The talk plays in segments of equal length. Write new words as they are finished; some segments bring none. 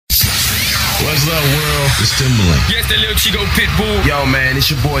What's up, world? It's Timberland. Yes, the little Chico Pitbull. Yo, man,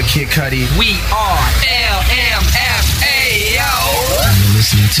 it's your boy Kid Cudi. We are LMFA, yo. And you're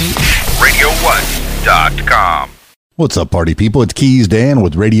listening to RadioWhat.com. What's up, party people? It's Keys Dan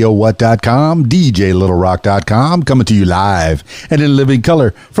with RadioWhat.com, DJLittleRock.com, coming to you live and in living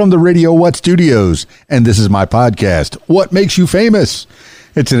color from the Radio What studios. And this is my podcast, What Makes You Famous?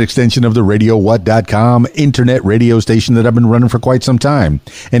 It's an extension of the RadioWhat.com internet radio station that I've been running for quite some time.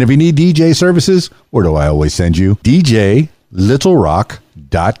 And if you need DJ services, where do I always send you?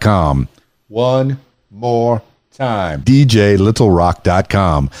 DJLittleRock.com. One more time.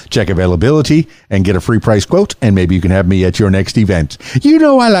 DJLittleRock.com. Check availability and get a free price quote, and maybe you can have me at your next event. You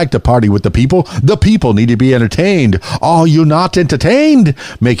know I like to party with the people. The people need to be entertained. Are you not entertained?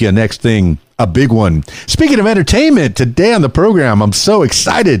 Make your next thing a big one. Speaking of entertainment, today on the program, I'm so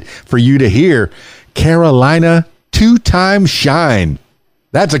excited for you to hear Carolina Two-Time Shine.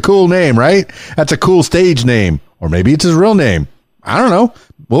 That's a cool name, right? That's a cool stage name. Or maybe it's his real name. I don't know.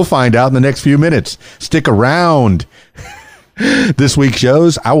 We'll find out in the next few minutes. Stick around. This week's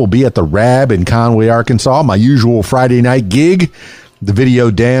shows, I will be at the Rab in Conway, Arkansas, my usual Friday night gig, the Video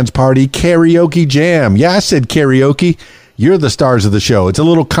Dance Party Karaoke Jam. Yeah, I said karaoke. You're the stars of the show. It's a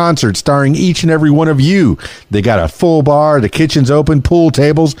little concert starring each and every one of you. They got a full bar, the kitchen's open, pool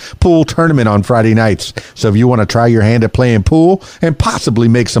tables, pool tournament on Friday nights. So if you want to try your hand at playing pool and possibly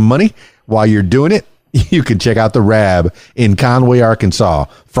make some money while you're doing it, you can check out the Rab in Conway, Arkansas,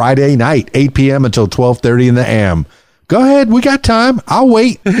 Friday night, 8 p.m. until 12:30 in the a.m. Go ahead. We got time. I'll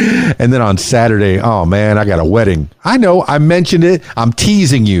wait. And then on Saturday, oh, man, I got a wedding. I know I mentioned it. I'm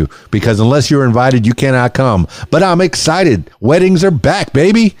teasing you because unless you're invited, you cannot come. But I'm excited. Weddings are back,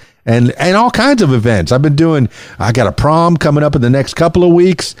 baby. And all kinds of events. I got a prom coming up in the next couple of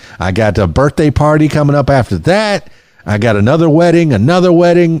weeks. I got a birthday party coming up after that. I got another wedding.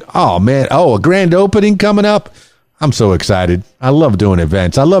 Oh, man. Oh, a grand opening coming up. I'm so excited. I love doing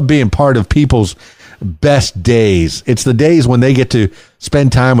events. I love being part of people's best days. It's the days when they get to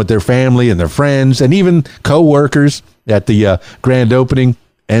spend time with their family and their friends and even co-workers at the grand opening.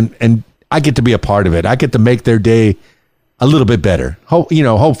 And I get to be a part of it. I get to make their day a little bit better.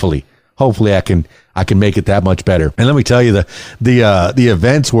 Hopefully I can make it that much better. And let me tell you, the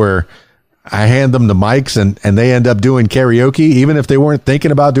events where I hand them the mics and they end up doing karaoke, even if they weren't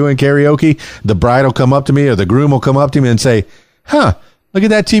thinking about doing karaoke, the bride will come up to me or the groom will come up to me and say, look at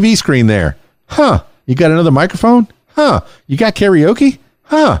that TV screen there. You got another microphone? You got karaoke?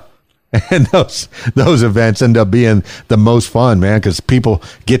 And those events end up being the most fun, man, because people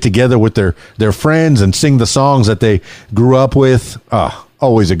get together with their friends and sing the songs that they grew up with.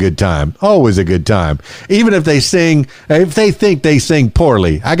 Always a good time. Always a good time. Even if they think they sing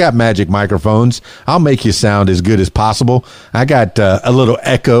poorly, I got magic microphones. I'll make you sound as good as possible. I got a little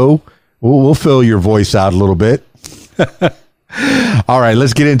echo. We'll fill your voice out a little bit. All right,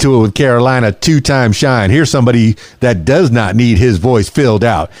 let's get into it with Carolina Two-Time Shine. Here's somebody that does not need his voice filled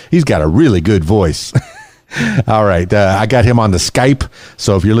out. He's got a really good voice. All right, I got him on the Skype.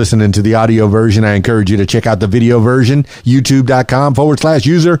 So if you're listening to the audio version, I encourage you to check out the video version,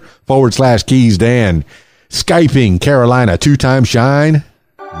 youtube.com/user/Keys Dan. Skyping Carolina Two-Time Shine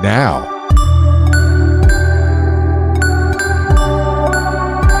now.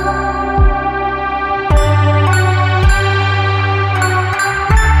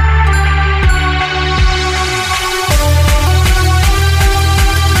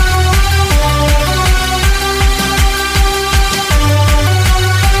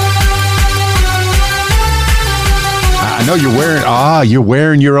 I know you're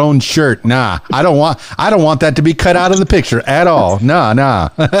wearing your own shirt. Nah, I don't want that to be cut out of the picture at all. Nah.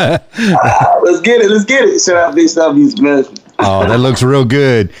 Let's get it. Shout out these W's, man. Oh, that looks real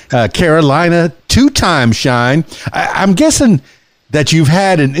good. Carolina Two-Time Shine. I'm guessing that you've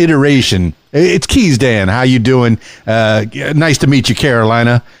had an iteration. It's Keys Dan. How you doing? Nice to meet you,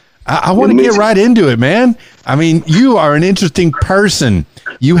 Carolina. I want to get right into it, man. I mean, you are an interesting person.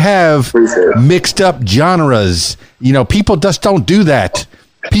 You have mixed up genres. People just don't do that.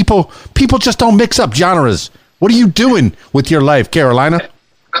 People just don't mix up genres. What are you doing with your life, Carolina?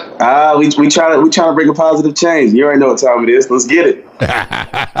 We try to bring a positive change. You already know what time it is. Let's get it.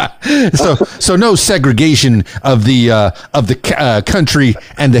 So no segregation of the country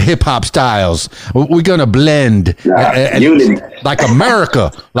and the hip hop styles. We're gonna blend. Unity. Like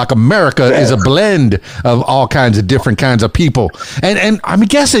America is a blend of all kinds of different kinds of people. And I'm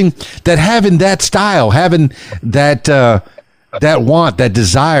guessing that having that style, having that want, that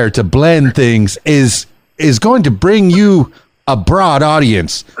desire to blend things is going to bring you a broad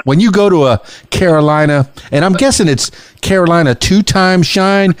audience. When you go to a Carolina, and I'm guessing it's Carolina 2-time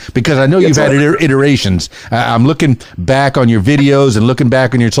shine, because I know you've had iterations. I'm looking back on your videos and looking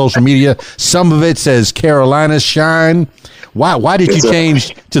back on your social media. Some of it says Carolina shine. Why did you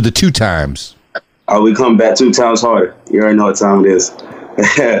change to the 2 times? Oh, we come back 2 times harder. You already know what time it is.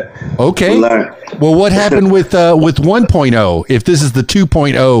 Okay. Well, what happened with 1.0? If this is the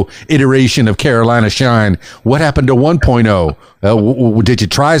 2.0 iteration of Carolina Shine, what happened to 1.0? Did you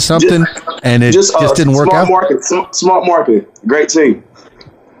try something and it just didn't work out? Smart market. Great team.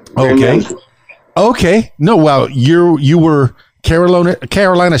 Okay. Okay. No, well, you were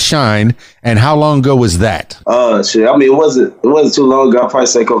Carolina Shine, and how long ago was that? Shit. I mean, it wasn't too long ago. I'll probably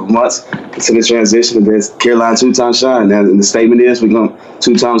say a couple months to the transition. And then Carolina 2-time shine. And the statement is we're going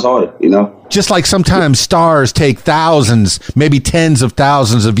 2 times harder. You know, just like sometimes stars take thousands, maybe tens of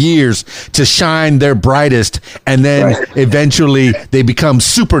thousands of years to shine their brightest, and then eventually they become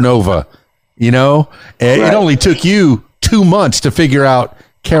supernova. You know, it only took you 2 months to figure out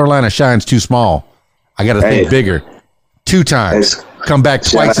Carolina Shine's too small. I got to think bigger. 2 times, come back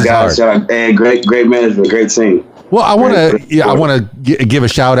twice as hard. And great management, great team. Well, I want to give a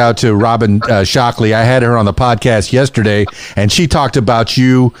shout out to Robin Shockley. I had her on the podcast yesterday, and she talked about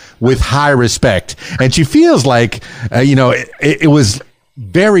you with high respect. And she feels like, it was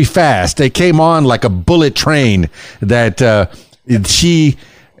very fast. It came on like a bullet train that she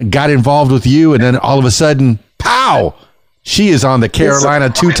got involved with you, and then all of a sudden, pow! She is on the Carolina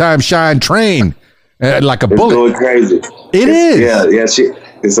 2-time shine train. Like a bullet. It's going crazy. It is. Yeah.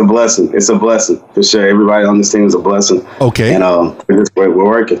 It's a blessing. It's a blessing for sure. Everybody on this team is a blessing. Okay. And we're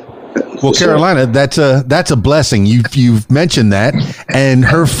working. Well, Carolina, that's a blessing. You've mentioned that, and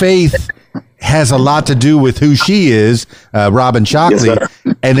her faith has a lot to do with who she is, Robin Shockley. Yes,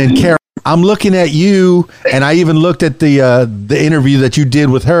 and then Carolina. I'm looking at you, and I even looked at the interview that you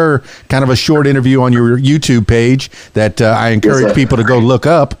did with her, kind of a short interview on your YouTube page that I encourage people to go look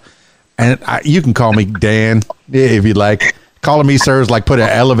up. And you can call me Dan if you'd like. Calling me sir is like put an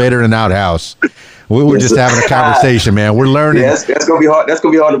elevator in an outhouse. We're just having a conversation, man. We're learning. Yes, that's gonna be hard. That's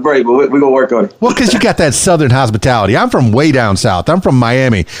gonna be hard to break, but we're gonna work on it. Well, because you got that Southern hospitality. I'm from way down south. I'm from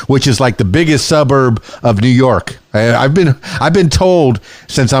Miami, which is like the biggest suburb of New York. I've been told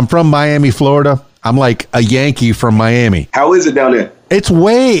since I'm from Miami, Florida, I'm like a Yankee from Miami. How is it down there? It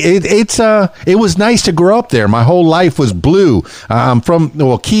was nice to grow up there. My whole life was blue.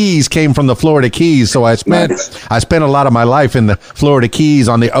 Keys came from the Florida Keys, so I spent a lot of my life in the Florida Keys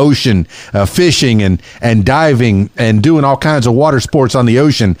on the ocean, fishing and diving and doing all kinds of water sports on the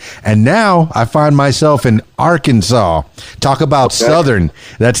ocean. And now I find myself in Arkansas. Talk about Southern.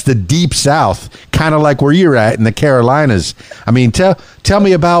 That's the deep South, kind of like where you're at in the Carolinas. I mean, tell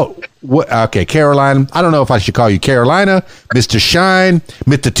me about Carolina. I don't know if I should call you Carolina, Mr. Shine,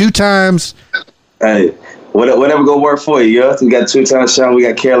 Mr. 2 times. Hey, whatever go work for you. We got 2-time shine. We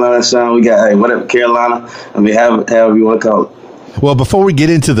got Carolina shine. We got whatever Carolina. I mean, however you want to call it. Well, before we get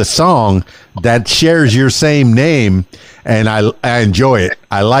into the song that shares your same name, and I enjoy it.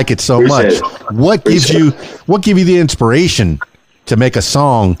 I like it so much. What gives you the inspiration to make a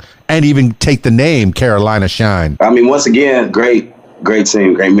song and even take the name Carolina Shine? I mean, once again, great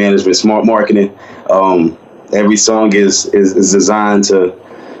team, great management, smart marketing. Every song is designed to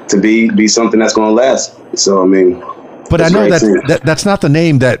be something that's going to last. So I mean, but I know that's not the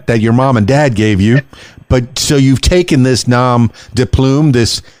name that your mom and dad gave you. But so you've taken this nom de plume,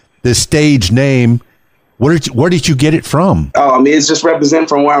 this stage name. Where did you get it from? Oh, I mean, it's just representing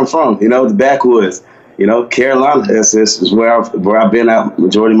from where I'm from. You know, the backwoods. You know, Carolina. This is where I've been out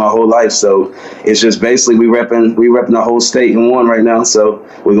majority of my whole life. So it's just basically we repping the whole state in one right now. So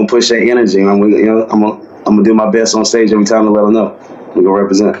we're gonna push that energy. I'm gonna do my best on stage every time to let them know we're gonna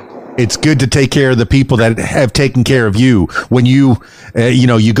represent. It's good to take care of the people that have taken care of you. When you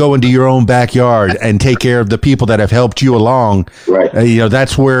go into your own backyard and take care of the people that have helped you along. Right.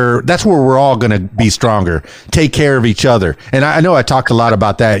 That's where we're all going to be stronger. Take care of each other. And I know I talked a lot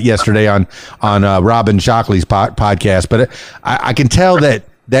about that yesterday on Robin Shockley's podcast, but I can tell that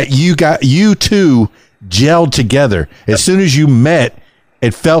you two gelled together. As soon as you met,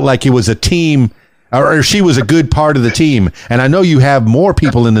 it felt like it was a team. Or she was a good part of the team. And I know you have more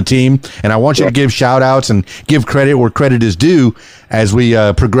people in the team, and I want you to give shout outs and give credit where credit is due as we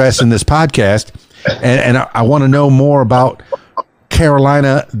progress in this podcast. And I want to know more about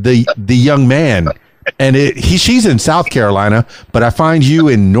Carolina, the young man. And she's in South Carolina, but I find you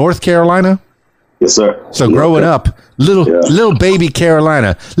in North Carolina. Yes, sir. So growing up, little baby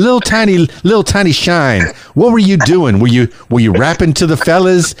Carolina, little tiny Shine. What were you doing? Were you rapping to the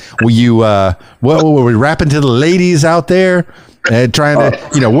fellas? Were you were we rapping to the ladies out there? Trying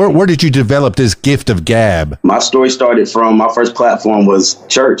to, where did you develop this gift of gab? My story started from my first platform was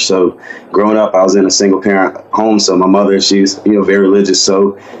church. So growing up, I was in a single parent home. So my mother, she's, very religious.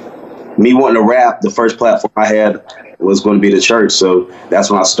 So me wanting to rap, the first platform I had was going to be the church. So that's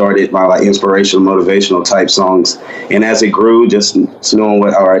when I started my inspirational, motivational type songs. And as it grew, just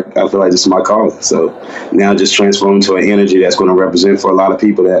knowing all right, I feel like this is my calling. So now just transform to an energy that's going to represent for a lot of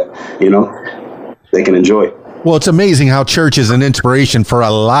people that, they can enjoy. Well, it's amazing how church is an inspiration for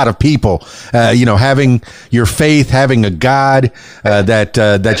a lot of people. Having your faith, having a God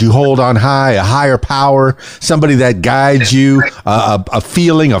that you hold on high, a higher power, somebody that guides you, a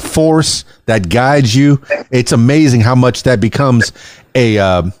feeling, a force that guides you. It's amazing how much that becomes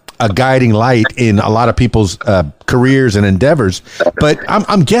a guiding light in a lot of people's careers and endeavors. But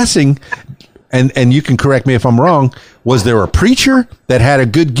I'm guessing, and you can correct me if I'm wrong, was there a preacher that had a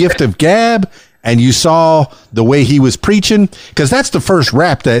good gift of gab? And you saw the way he was preaching? Because that's the first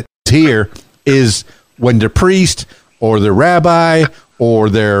rap that's here is when the priest or the rabbi or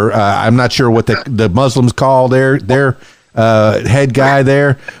their, I'm not sure what the Muslims call their head guy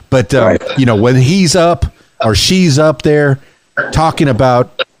there. But, when he's up or she's up there talking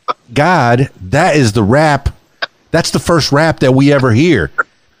about God, that is the rap. That's the first rap that we ever hear.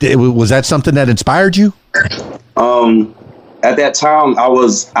 Was that something that inspired you? At that time, I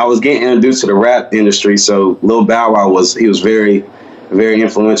was getting introduced to the rap industry. So Lil Bow Wow he was very, very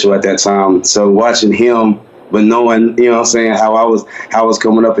influential at that time. So watching him, but knowing, how I was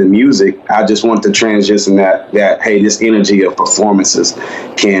coming up in music, I just wanted to transition that hey, this energy of performances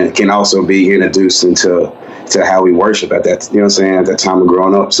can also be introduced into how we worship at that, at that time of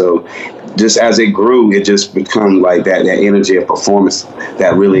growing up. So just as it grew, it just become like that energy of performance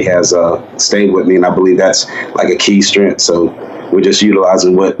that really has stayed with me. And I believe that's like a key strength. So we're just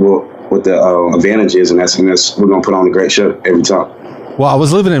utilizing what the advantage is. And that's we're going to put on a great show every time. Well, I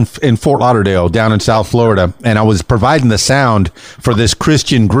was living in Fort Lauderdale down in South Florida, and I was providing the sound for this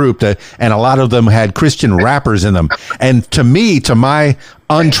Christian group and a lot of them had Christian rappers in them. And to my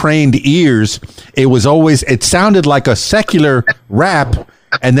untrained ears, it sounded like a secular rap.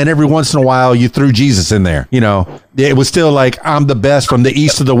 And then every once in a while you threw Jesus in there. It was still like, I'm the best from the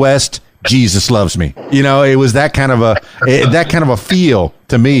east to the west. Jesus loves me. It was that kind of a feel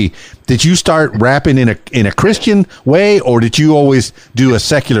to me. Did you start rapping in a Christian way, or did you always do a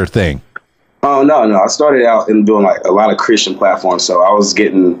secular thing? Oh, no. I started out in doing like a lot of Christian platforms. So I was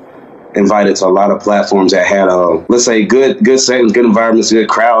getting invited to a lot of platforms that had, let's say, good settings, good environments, good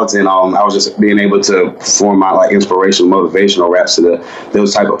crowds. And I was just being able to perform my inspirational, motivational raps to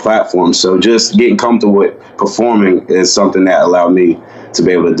those type of platforms. So just getting comfortable with performing is something that allowed me to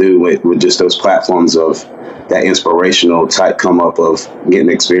be able to do with just those platforms of that inspirational type come up of getting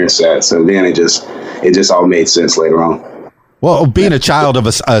experience at. So then it just all made sense later on. Well, being a child of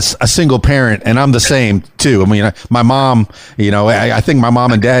a single parent, and I'm the same too. I mean, my mom, I think my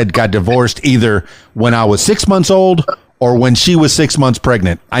mom and dad got divorced either when I was 6 months old or when she was 6 months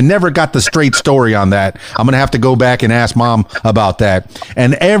pregnant. I never got the straight story on that. I'm going to have to go back and ask mom about that.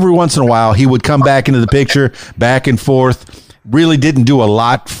 And every once in a while, he would come back into the picture, back and forth. Really didn't do a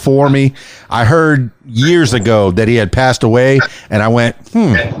lot for me. I heard years ago that he had passed away, and I went,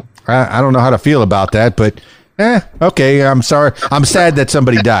 I don't know how to feel about that, but okay, I'm sorry. I'm sad that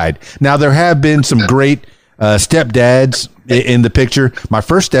somebody died. Now, there have been some great stepdads in the picture. My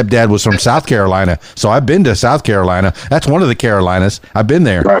first stepdad was from South Carolina, so I've been to South Carolina. That's one of the Carolinas. I've been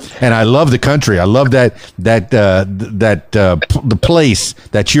there, and I love the country. I love the place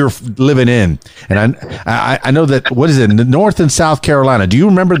that you're living in. And I know that, what is it, North and South Carolina? Do you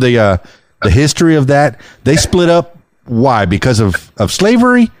remember the history of that? They split up. Why? Because of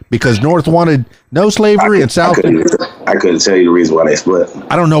slavery? Because North wanted no slavery and South. I couldn't tell you the reason why they split.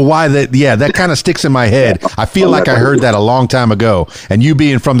 I don't know why that. Yeah, that kind of sticks in my head. I feel like I heard that a long time ago. And you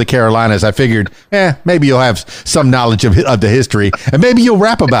being from the Carolinas, I figured, maybe you'll have some knowledge of the history, and maybe you'll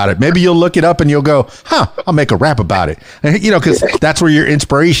rap about it. Maybe you'll look it up and you'll go, I'll make a rap about it. Because that's where your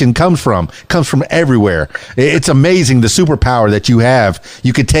inspiration comes from. It comes from everywhere. It's amazing the superpower that you have.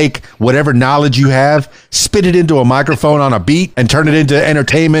 You could take whatever knowledge you have, spit it into a microphone on a beat, and turn it into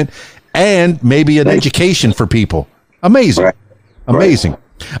entertainment and maybe an education for people. Amazing. Amazing.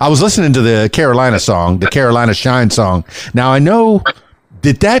 I was listening to the Carolina song, the Carolina Shine song. Now, I know,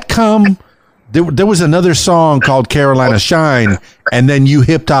 did that come There was another song called Carolina Shine, and then you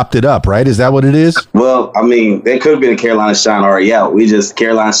hip-hopped it up, right? Is that what it is? Well, I mean, there could have been a Carolina Shine already out.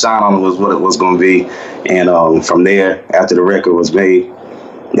 Carolina Shine on it was what it was going to be. And from there, after the record was made,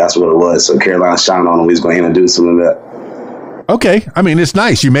 that's what it was. So Carolina Shine on it, we was going to introduce some of that. Okay. I mean, it's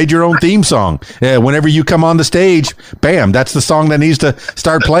nice. You made your own theme song. Whenever you come on the stage, bam, that's the song that needs to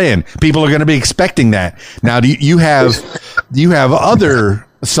start playing. People are going to be expecting that. Now, do you have other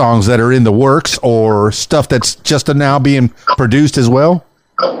songs that are in the works or stuff that's just now being produced as well?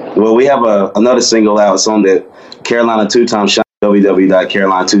 Well, we have another single out. It's on the Carolina 2-Time Shine,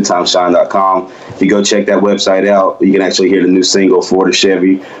 www.carolina2timeshine.com. If you go check that website out, you can actually hear the new single, Ford or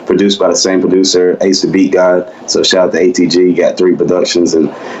Chevy, produced by the same producer, Ace the Beat God. So shout out to ATG, got 3 productions,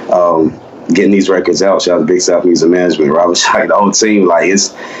 and getting these records out. Shout out to Big South Music Management, Robert Shike, the whole team.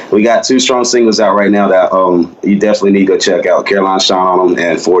 We got 2 strong singles out right now that you definitely need to go check out. Carolina Shine on them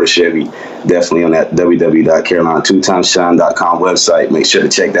and Ford or Chevy, definitely on that www.carolina2timeshine.com website. Make sure to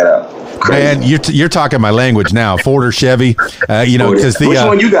check that out. Crazy. Man, you're talking my language now. Ford or Chevy, because which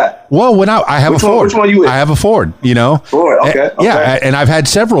one you got? Well, I have a Ford. Which one you with? I have a Ford. Ford. Okay. Yeah, and I've had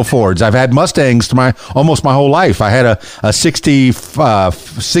several Fords. I've had Mustangs almost my whole life. I had a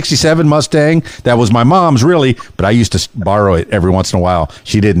 67 Mustang that was my mom's, really, but I used to borrow it every once in a while.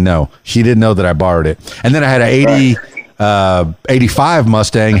 She didn't know. She didn't know that I borrowed it. And then I had a 85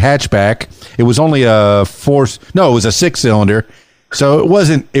 Mustang hatchback. It was only it was a 6-cylinder. So it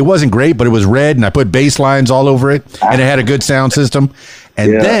wasn't great, but it was red, and I put bass lines all over it, and it had a good sound system.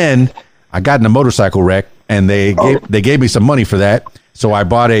 And then I got in a motorcycle wreck, and they gave me some money for that. So I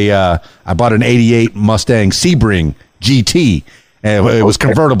bought an '88 Mustang Sebring GT, and it was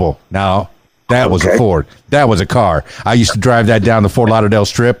convertible. Now that was a Ford. That was a car. I used to drive that down the Fort Lauderdale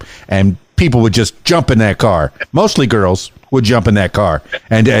Strip, and people would just jump in that car. Mostly girls would jump in that car,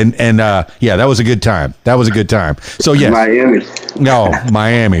 and that was a good time. That was a good time. So yes,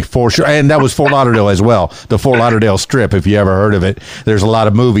 Miami for sure, and that was Fort Lauderdale as well. The Fort Lauderdale Strip, if you ever heard of it, there's a lot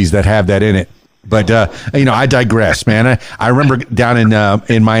of movies that have that in it. But I digress, man. I remember down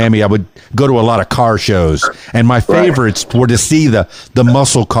in Miami, I would go to a lot of car shows, and my favorites were to see the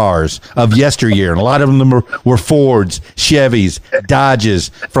muscle cars of yesteryear. And a lot of them were Fords, Chevys, Dodges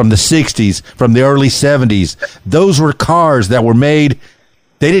from the 60s, from the early 70s. Those were cars that were made.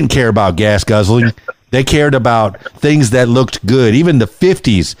 They didn't care about gas guzzling. They cared about things that looked good. Even the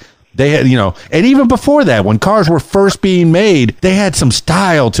 50s. They had, and even before that, when cars were first being made, they had some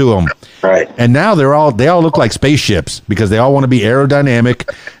style to them. Right. And now they all look like spaceships because they all want to be aerodynamic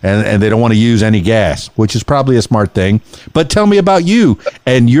and they don't want to use any gas, which is probably a smart thing. But tell me about you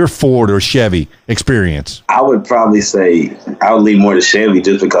and your Ford or Chevy experience. I would probably say I would lean more to Chevy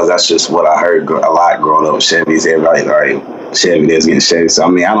just because that's just what I heard a lot growing up with Chevys. Everybody's all right, Chevy, there's getting Chevy. So,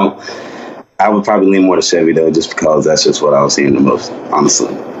 I would probably lean more to Chevy, though, just because that's just what I was seeing the most,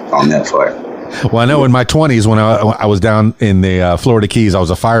 honestly, on that part. Well, I know in my 20s when I was down in the Florida Keys, I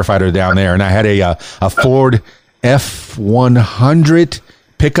was a firefighter down there, and I had a Ford F-100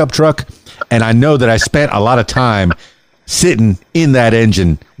 pickup truck, and I know that I spent a lot of time sitting in that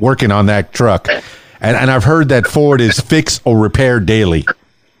engine working on that truck, and I've heard that Ford is fix or repair daily.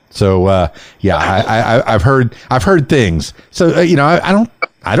 So I've heard things. So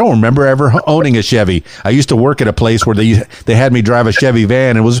I don't remember ever owning a Chevy. I used to work at a place where they had me drive a Chevy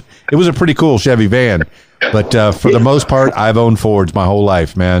van. It was a pretty cool Chevy van, but for the most part, I've owned Fords my whole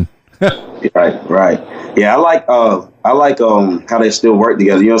life, man. Right. Yeah, I like how they still work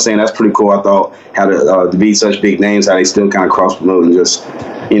together. You know what I'm saying? That's pretty cool. I thought how to be such big names, how they still kind of cross promote and just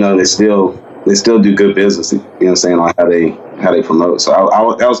they still do good business. You know what I'm saying? On how they promote. So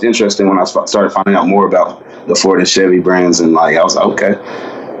that was interesting when I started finding out more about the Ford and Chevy brands, and I was like, okay,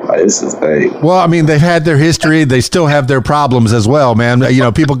 this is Well, I mean, they've had their history. They still have their problems as well, man.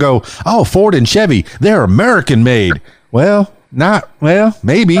 People go, oh, Ford and Chevy, they're American made. Well,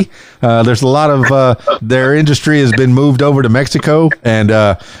 maybe. There's a lot of their industry has been moved over to Mexico, and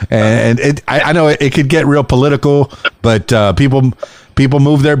I know it could get real political, but people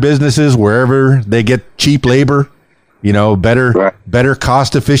move their businesses wherever they get cheap labor, better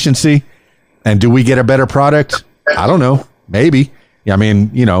cost efficiency. And do we get a better product? I don't know. Maybe. I mean,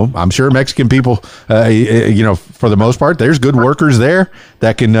 I'm sure Mexican people, for the most part, there's good workers there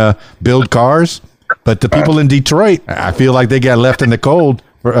that can build cars. But the people in Detroit, I feel like they got left in the cold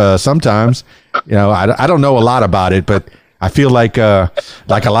sometimes. I don't know a lot about it, but I feel like a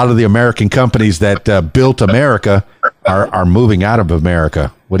lot of the American companies that built America are moving out of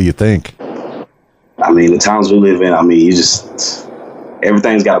America. What do you think? I mean, the times we live in,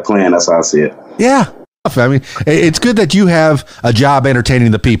 everything's got a plan. That's how I see it. Yeah. I mean, it's good that you have a job entertaining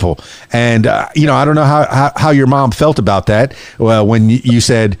the people. And, you know, I don't know how your mom felt about that. Well, when you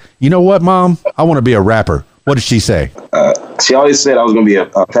said, you know what, Mom, I want to be a rapper. What did she say? She always said I was going to be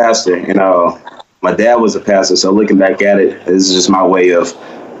a pastor. You know, my dad was a pastor. So looking back at it, this is just my way of,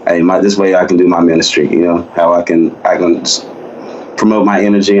 hey, this way I can do my ministry, you know, how I can just promote my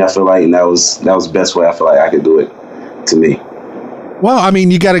energy. I feel like, and that was the best way I feel like I could do it to me. Well, I mean,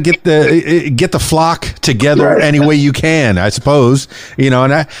 you got to get the flock together any way you can, I suppose. You know,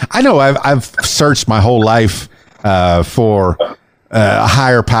 and I know I've searched my whole life for a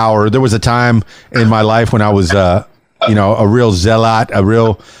higher power. There was a time in my life when I was, you know, a real zealot, a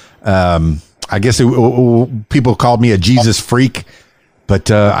real, I guess people called me a Jesus freak, but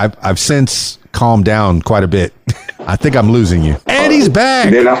I've since calmed down quite a bit. I think I'm losing you. And he's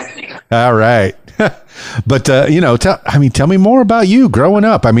back. All right. But, you know, tell me more about you growing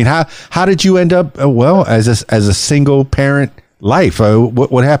up. I mean, how did you end up, as a single parent life?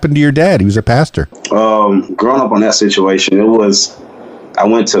 What happened to your dad? He was a pastor. Growing up on that situation, I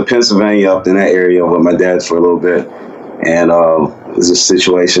went to Pennsylvania up in that area with my dad for a little bit. And it was a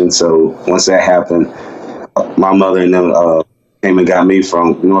situation. So once that happened, my mother and them came and got me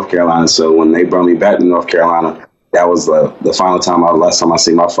from North Carolina. So when they brought me back to North Carolina, that was the last time I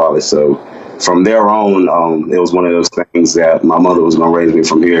see my father. So from there on, it was one of those things that my mother was going to raise me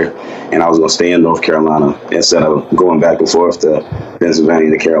from here, and I was going to stay in North Carolina instead of going back and forth to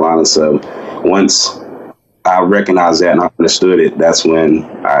Pennsylvania to Carolina. So once I recognized that and I understood it, that's when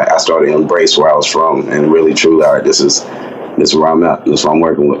I started to embrace where I was from and really truly, all right, this is where I'm at. This is what I'm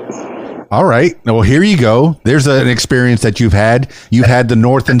working with. All right. Well, here you go. There's an experience that you've had. You've had the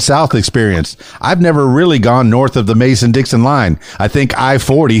North and South experience. I've never really gone north of the Mason-Dixon line. I think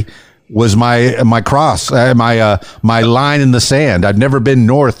I-40 was my cross, my line in the sand. I've never been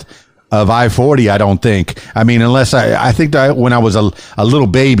north of I-40, I don't think. I mean, unless I think that when I was a little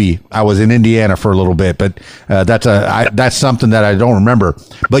baby, I was in Indiana for a little bit, but that's something that I don't remember.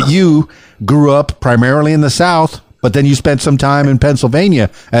 But you grew up primarily in the South, but then you spent some time in Pennsylvania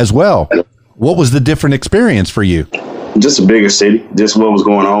as well. What was the different experience for you? Just a bigger city, just what was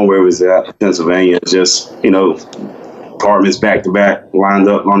going on where it was at. Pennsylvania, just, you know, apartments back to back, lined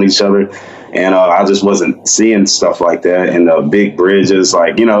up on each other. And I just wasn't seeing stuff like that. And the big bridges,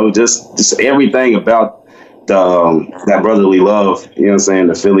 like, you know, just everything about that brotherly love, you know what I'm saying,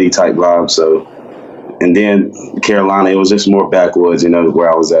 the Philly type vibe. So, and then Carolina, it was just more backwoods, you know,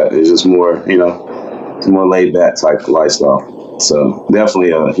 where I was at. It was just more, you know, more laid back type lifestyle. So definitely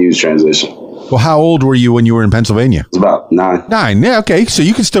a huge transition. Well, how old were you when you were in Pennsylania? It was about 9. 9. Yeah. Okay. So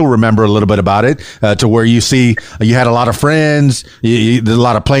you can still remember a little bit about it, to where you had a lot of friends, a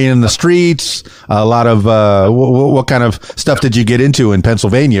lot of playing in the streets, a lot of, what kind of stuff did you get into in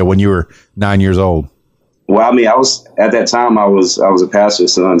Pennsylvania when you were 9 years old? Well, I mean, I was a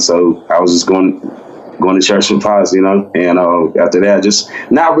pastor's son, so I was just going to church for pies, you know, and after that, just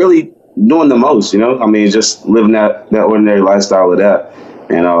not really doing the most, you know. I mean, just living that ordinary lifestyle of that,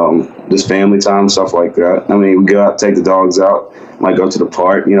 and just family time, stuff like that. I mean, we go out, take the dogs out, might go to the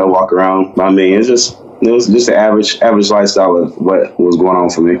park, you know, walk around. I mean, it was just the average lifestyle of what was going on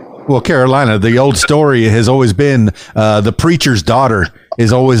for me. Well, Carolina, the old story has always been the preacher's daughter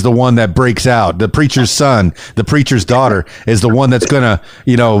is always the one that breaks out. The preacher's son, the preacher's daughter is the one that's going to,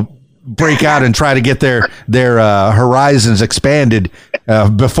 you know, break out and try to get their horizons expanded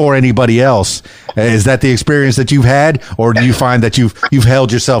before anybody else. Is that the experience that you've had, or do you find that you've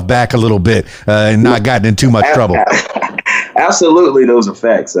held yourself back a little bit and not gotten in too much trouble? Absolutely, those are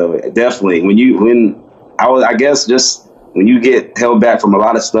facts. So definitely, when you get held back from a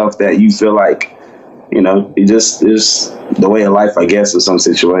lot of stuff that you feel like, you know, it's the way of life, I guess, in some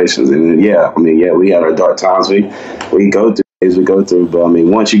situations. And yeah, I mean, yeah, we had our dark times we go through. As we go through, but I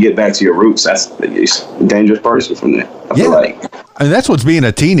mean, once you get back to your roots, it's a dangerous person from there. I feel like, and that's what's being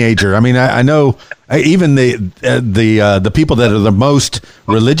a teenager. I mean, I know even the people that are the most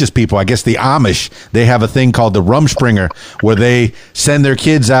religious people, I guess the Amish, they have a thing called the Rumspringa, where they send their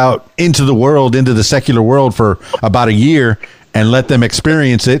kids out into the secular world for about a year and let them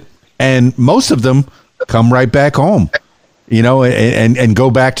experience it, and most of them come right back home. You know, and go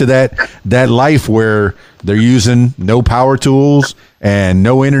back to that life where they're using no power tools and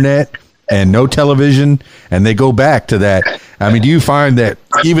no internet and no television, and they go back to that. I mean, do you find that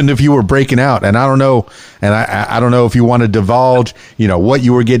even if you were breaking out, and I don't know, and I don't know if you want to divulge, you know, what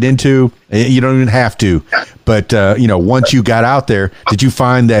you were getting into, you don't even have to, but you know, once you got out there, did you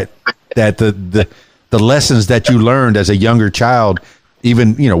find that the lessons that you learned as a younger child,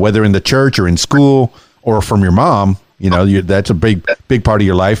 even, you know, whether in the church or in school or from your mom, you know, that's a big part of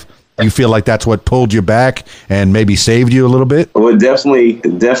your life. You feel like that's what pulled you back and maybe saved you a little bit? Well, it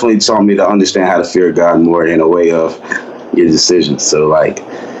definitely taught me to understand how to fear God more in a way of your decisions. So, like,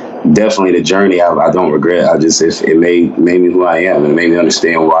 definitely the journey, I don't regret. It made me who I am. It made me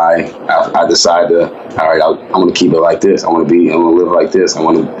understand why I decided to, all right, I'm going to keep it like this. I'm going to live like this. I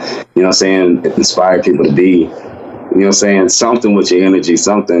want to, you know what I'm saying, inspire people to be, you know what I'm saying, something with your energy,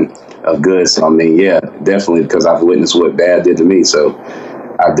 something of good. So, I mean, yeah, definitely, because I've witnessed what bad did to me. So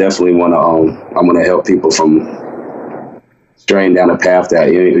I definitely want to, I'm going to help people from straying down a path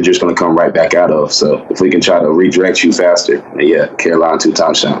that you're just going to come right back out of. So if we can try to redirect you faster, then yeah, Carolina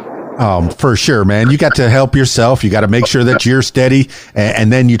 2-time shine. For sure, man. You got to help yourself. You got to make sure that you're steady,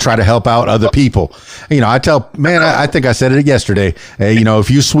 and then you try to help out other people. You know, I think I said it yesterday. You know, if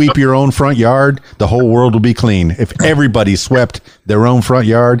you sweep your own front yard, the whole world will be clean. If everybody swept their own front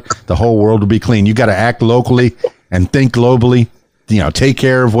yard, the whole world will be clean. You got to act locally and think globally. You know, take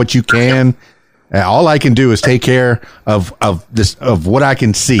care of what you can. All I can do is take care of what I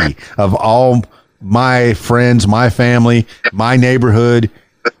can see, of all my friends, my family, my neighborhood.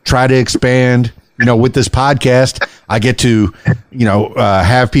 Try to expand. You know, with this podcast, I get to, you know,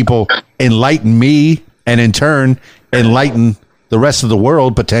 have people enlighten me, and in turn enlighten the rest of the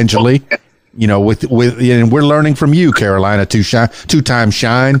world potentially. You know, and we're learning from you, Carolina 2-time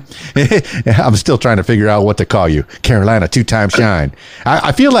shine. I'm still trying to figure out what to call you, Carolina 2-time shine.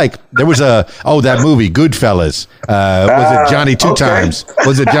 I feel like there was that movie Goodfellas. Was it Johnny Two Times?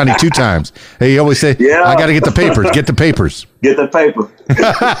 Was it Johnny 2 times? He always said, yeah. I got to get the papers. Get the papers. Get the paper.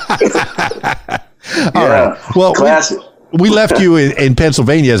 All right. Well, classic. We left you in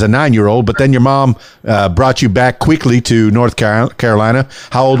Pennsylvania as a 9-year-old, but then your mom brought you back quickly to North Carolina.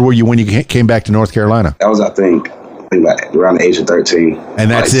 How old were you when you came back to North Carolina? That was, I think around the age of 13. And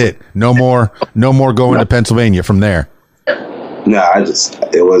that's it. No more going to Pennsylvania from there. No,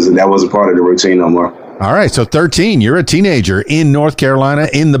 that wasn't part of the routine no more. All right, so 13, you're a teenager in North Carolina,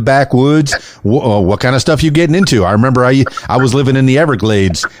 in the backwoods. What kind of stuff you getting into? I remember I was living in the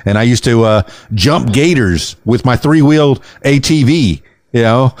Everglades, and I used to jump gators with my 3-wheeled ATV. You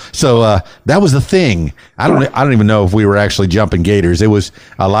know, so that was the thing. I don't even know if we were actually jumping gators. It was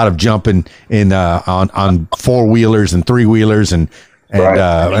a lot of jumping in on 4-wheelers and 3-wheelers and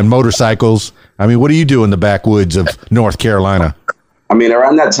motorcycles. I mean, what do you do in the backwoods of North Carolina? I mean,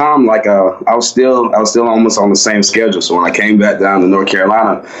 around that time, like I was still almost on the same schedule. So when I came back down to North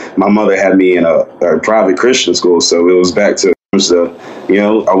Carolina, my mother had me in a private Christian school. So it was back to, you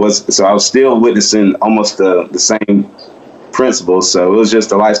know, I was still witnessing almost the same principles. So it was just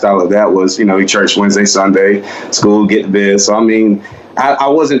the lifestyle of that was, you know, church Wednesday, Sunday, school, get to bed. So I mean, I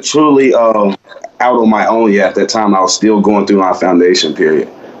wasn't truly out on my own yet at that time. I was still going through my foundation period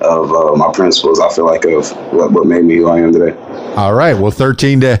of my principles, I feel like, of what made me who I am today. All right. Well,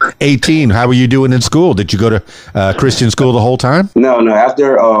 13 to 18, how were you doing in school? Did you go to Christian school the whole time? No.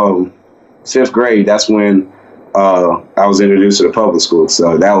 After 5th grade, that's when I was introduced to the public school.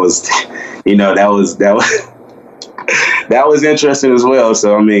 So that was, you know, that was interesting as well.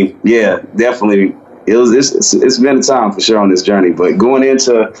 So, I mean, yeah, definitely. It's been a time for sure on this journey. But going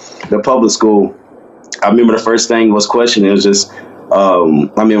into the public school, I remember the first thing was questioning. It was just, I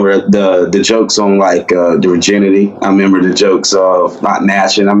remember the jokes on like the virginity. I remember the jokes of not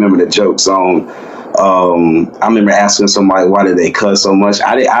matching. I remember the jokes on. I remember asking somebody why did they cuss so much.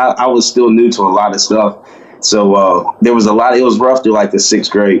 I was still new to a lot of stuff, so there was a lot. It was rough through like the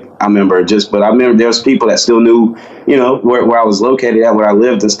 6th grade. I remember there was people that still knew, you know, where I was located at, where I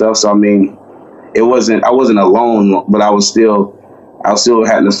lived and stuff. So I mean, I wasn't alone, but I was still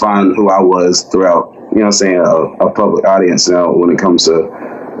having to find who I was throughout. You know what I'm saying, a public audience now when it comes to,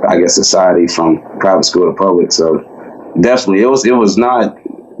 I guess, society from private school to public. So definitely it was not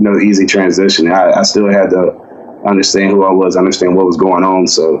no easy transition. I still had to understand who I was, understand what was going on.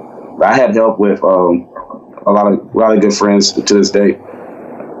 So I had help with a lot of good friends to this day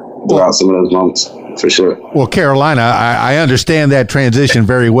throughout some of those moments, for sure. Well, Carolina, I understand that transition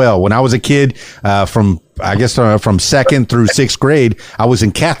very well. When I was a kid, from 2nd through 6th grade, I was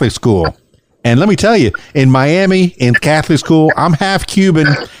in Catholic school. And let me tell you, in Miami, in Catholic school, I'm half Cuban,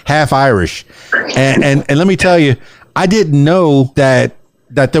 half Irish. And let me tell you, I didn't know that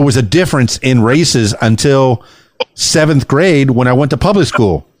there was a difference in races until 7th grade when I went to public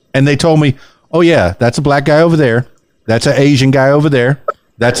school. And they told me, oh, yeah, that's a black guy over there. That's an Asian guy over there.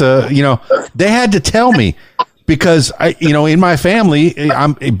 That's they had to tell me because, in my family,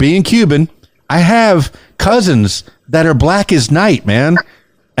 I'm being Cuban, I have cousins that are black as night, man.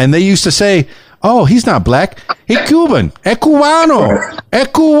 And they used to say, oh, he's not black. He's Cuban. Es cubano. Es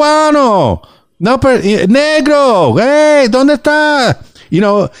cubano. No, negro. Hey, ¿dónde está?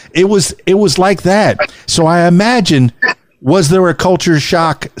 it was like that. So I imagine, was there a culture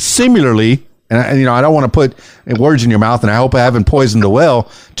shock similarly? And I don't want to put words in your mouth, and I hope I haven't poisoned the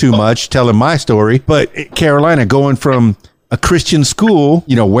well too much telling my story. But Carolina, going from a Christian school,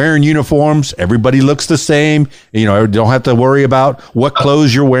 wearing uniforms, everybody looks the same. Don't have to worry about what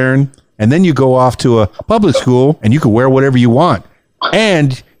clothes you're wearing. And then you go off to a public school, and you can wear whatever you want,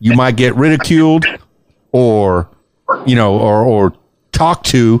 and you might get ridiculed, or talked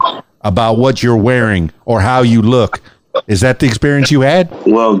to about what you're wearing or how you look. Is that the experience you had?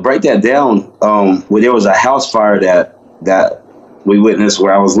 Well, to break that down, where there was a house fire that we witnessed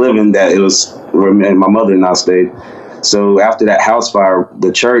where I was living, that it was where my mother and I stayed. So after that house fire,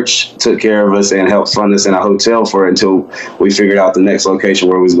 the church took care of us and helped fund us in a hotel for it until we figured out the next location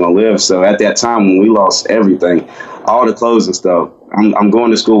where we was going to live. So at that time, when we lost everything, all the clothes and stuff, I'm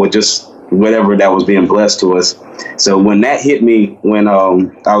going to school with just whatever that was being blessed to us. So when that hit me, when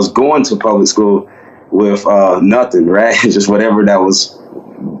I was going to public school with nothing, right? Just whatever that was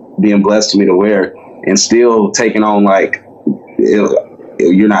being blessed to me to wear, and still taking on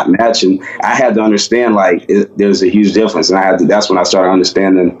you're not matching. I had to understand there's a huge difference, and that's when I started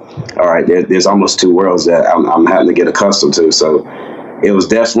understanding. All right, there's almost two worlds that I'm having to get accustomed to. So it was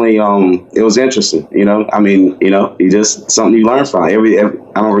definitely it was interesting. You just something you learn from. I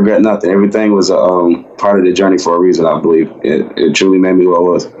don't regret nothing. Everything was part of the journey for a reason. I believe it truly made me who I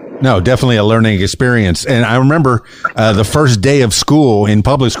was. No, definitely a learning experience. And I remember the first day of school in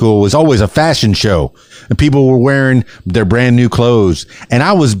public school was always a fashion show. And people were wearing their brand new clothes. And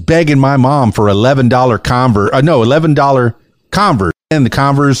I was begging my mom for $11 Converse. And the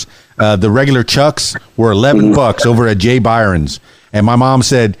Converse, the regular Chucks were $11 over at Jay Byron's. And my mom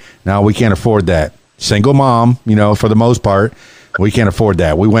said, no, we can't afford that. Single mom, for the most part. We can't afford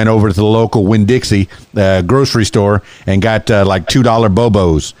that. We went over to the local Winn-Dixie grocery store and got $2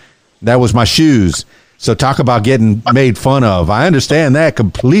 Bobos. That was my shoes. So talk about getting made fun of. I understand that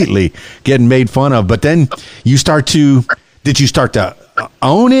completely, getting made fun of. But then did you start to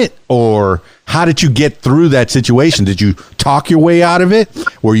own it, or how did you get through that situation? Did you talk your way out of it?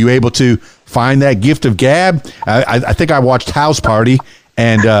 Were you able to find that gift of gab? I think I watched House Party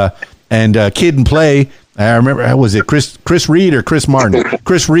and Kid and Play. I remember, was it Chris Reed or Chris Martin?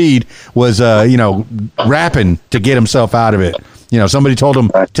 Chris Reed was, rapping to get himself out of it. Somebody told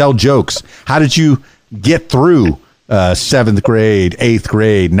him, tell jokes. How did you get through 7th grade, 8th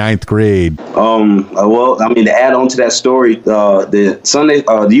grade, 9th grade? Well, to add on to that story,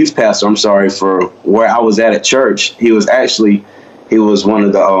 the youth pastor, for where I was at church, he was one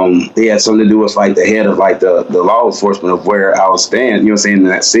of the, he had something to do with the head of the law enforcement of where I was staying, in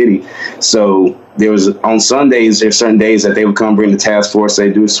that city. So there was, on Sundays, there's certain days that they would come bring the task force, they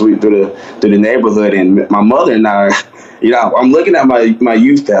do sweep through the neighborhood. And my mother and I, I'm looking at my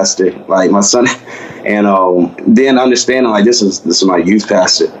youth pastor, my son, and then understanding this is my youth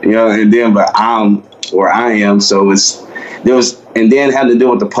pastor, and then, but I'm where I am. So and then had to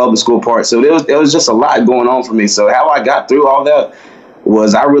deal with the public school part. So there was just a lot going on for me. So how I got through all that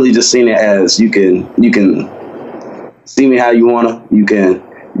was I really just seen it as you can see me how you want to, you can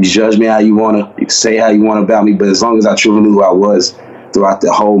judge me how you want to, you can say how you want about me. But as long as I truly knew who I was throughout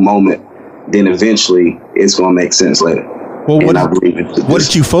the whole moment, then eventually it's going to make sense later. Well, what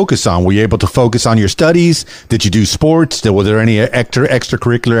did you focus on? Were you able to focus on your studies? Did you do sports? Were there any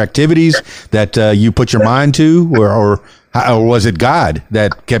extracurricular activities that you put your mind to, or was it God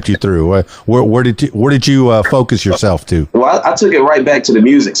that kept you through? Where did you focus yourself to? Well, I took it right back to the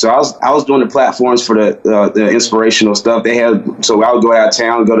music. So I was doing the platforms for the inspirational stuff they had. So I would go out of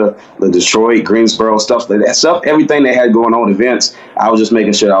town, go to the Detroit, Greensboro, stuff like that. Stuff, everything they had going on, events, I was just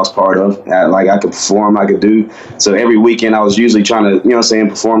making sure I was part of. I could perform, I could do. So every weekend I was usually trying to,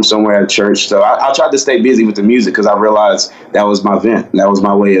 perform somewhere at church. So I tried to stay busy with the music because I realized that was my vent. That was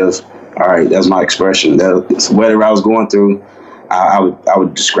my way of, all right, that's my expression. Whatever I was going through, I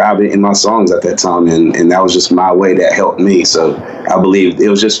would describe it in my songs at that time, and that was just my way that helped me. So I believe it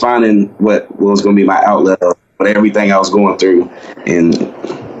was just finding what was going to be my outlet of everything I was going through, and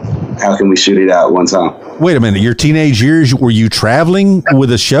how can we shoot it out one time. Wait a minute, your teenage years, were you traveling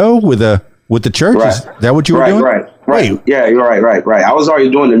with a show with the church? Right. Is that what you were doing? Right. Wait. Yeah, you're right. I was already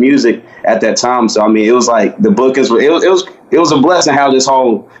doing the music at that time, so it was like the bookings were. It was a blessing how this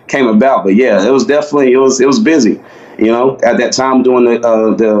whole came about. But yeah, it was definitely it was busy. At that time doing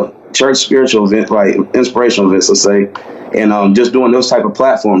the church spiritual event, inspirational events, let's say, and just doing those type of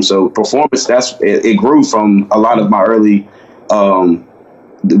platforms. So performance, it grew from a lot of my early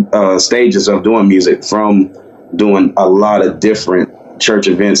stages of doing music, from doing a lot of different church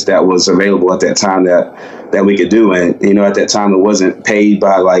events that was available at that time that we could do. And, you know, at that time it wasn't paid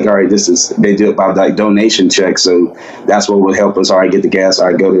by like, all right, they do it by like donation checks. So that's what would help us. All right, get the gas. All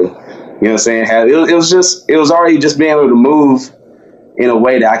right, go to, you know what I'm saying? It was already just being able to move in a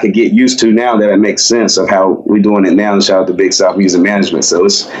way that I could get used to now that it makes sense of how we're doing it now. And shout out to Big South Music Management. So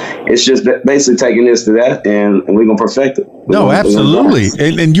it's just basically taking this to that, and we're going to perfect it. Absolutely.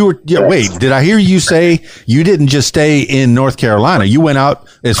 And you were, wait, did I hear you say you didn't just stay in North Carolina? You went out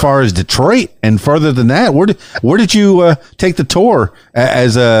as far as Detroit and further than that. Where did you take the tour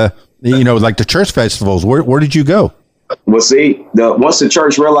as like the church festivals? Where did you go? Well, see, once the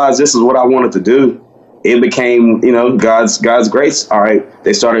church realized this is what I wanted to do, it became, you know, God's grace. All right.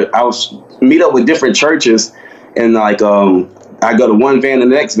 I was meet up with different churches, and like, I go to one van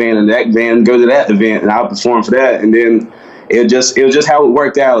and the next van, and that van go to that event, and I'll perform for that. And then it was just how it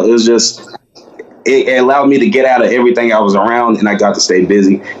worked out. It was just, it allowed me to get out of everything I was around, and I got to stay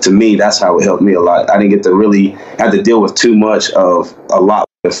busy. To me, that's how it helped me a lot. I didn't get to really have to deal with too much of a lot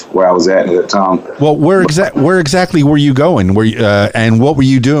with where I was at the time. Well, where exactly were you going? And what were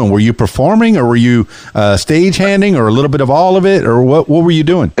you doing? Were you performing, or were you stage handing, or a little bit of all of it, or what were you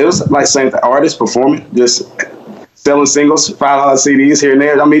doing? It was like same artist performing, just selling singles, $5 CDs here and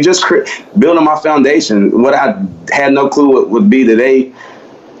there. I mean, just building my foundation. What I had no clue what would be today.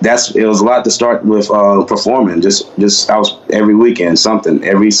 It was a lot to start with performing. Just I was every weekend, something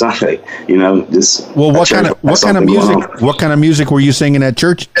every Sunday, you know. Just what kind of music were you singing at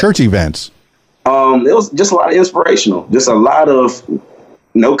church events? It was just a lot of inspirational, just a lot of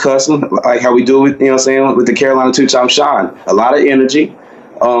no cussing, like how we do it, you know what I'm saying, with the Carolina Two-Time Shine. A lot of energy,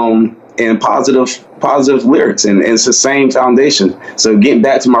 and positive lyrics, and it's the same foundation. So getting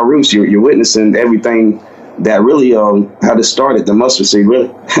back to my roots, you're witnessing everything that really how it started, the mustard seed, really.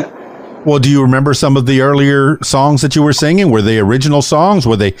 Well, do you remember some of the earlier songs that you were singing? Were they original songs?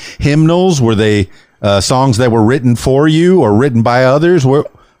 Were they hymnals? Were they songs that were written for you or written by others?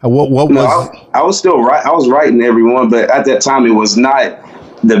 What was? I was still I was writing everyone, but at that time it was not,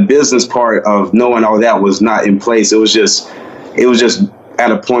 the business part of knowing all that was not in place. It was just at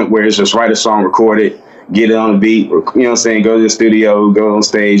a point where it's just write a song, record it, get it on the beat, you know what I'm saying, go to the studio, go on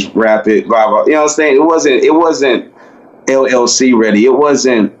stage, rap it, blah, blah. You know what I'm saying? It wasn't LLC ready. It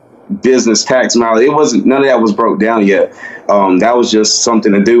wasn't business tax mileage. It wasn't, none of that was broke down yet. That was just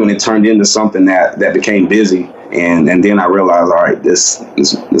something to do, and it turned into something that became busy. And then I realized, all right, this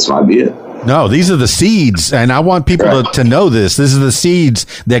might be it. No, these are the seeds, and I want people to know this. This is the seeds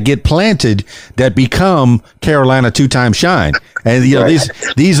that get planted that become Carolina Two-Time Shine. And you know,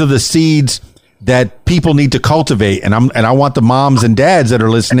 these are the seeds that people need to cultivate, and I want the moms and dads that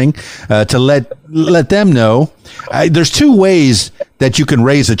are listening to let them know. There's two ways that you can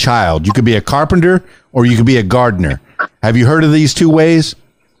raise a child. You could be a carpenter or you could be a gardener. Have you heard of these two ways?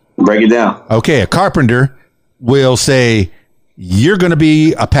 Break it down. Okay, a carpenter will say, you're going to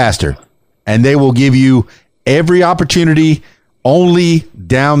be a pastor, and they will give you every opportunity only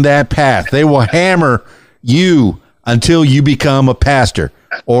down that path. They will hammer you until you become a pastor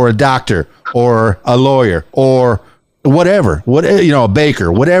or a doctor or a lawyer or whatever, a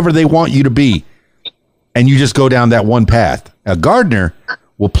baker, whatever they want you to be. And you just go down that one path. A gardener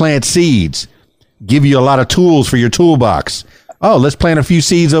will plant seeds, give you a lot of tools for your toolbox. Oh, let's plant a few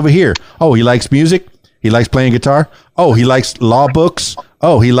seeds over here. Oh, he likes music. He likes playing guitar. Oh, he likes law books.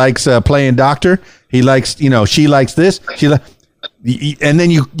 Oh, he likes playing doctor. He likes, she likes this. And then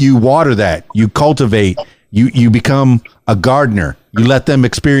you water that. You cultivate. You become a gardener. You let them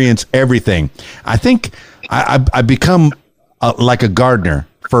experience everything. I think I become like a gardener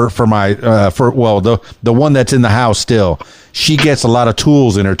for my the one that's in the house still. She gets a lot of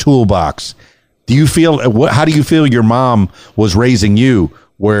tools in her toolbox. How do you feel your mom was raising you,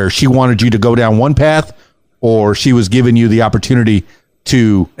 where she wanted you to go down one path, or she was giving you the opportunity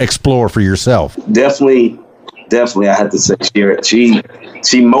to explore for yourself? Definitely, I have to say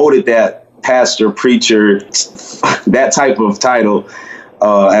she molded that pastor, preacher, that type of title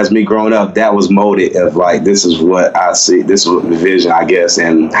as me growing up. That was molded of like, this is what I see. This was the vision, I guess,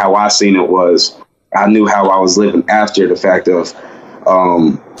 and how I seen it was, I knew how I was living after the fact of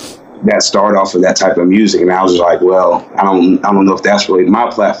that start off of that type of music, and I was like, well, I don't know if that's really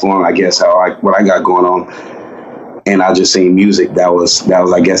my platform. I guess what I got going on, and I just seen music that was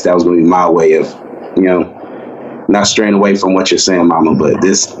I guess that was going to be my way of, not straying away from what you're saying, Mama, but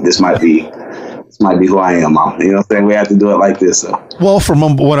this might be this might be who I am, Mom. You know what I'm saying? We have to do it like this. So. Well, from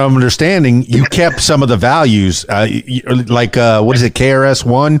what I'm understanding, you kept some of the values, like what is it,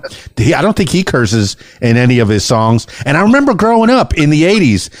 KRS-One? I don't think he curses in any of his songs. And I remember growing up in the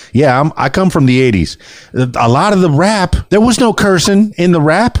 80s. Yeah, I come from the 80s. A lot of the rap, there was no cursing in the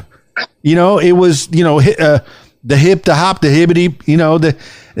rap. You know, it was, you know, the hip, the hop, the hibbity, you know, the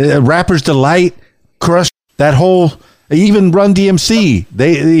Rapper's Delight, Crush, that whole, even Run DMC,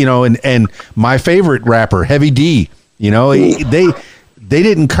 they, you know, and my favorite rapper, Heavy D, you know, they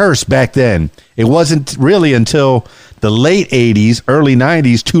didn't curse back then. It wasn't really until the late 80s, early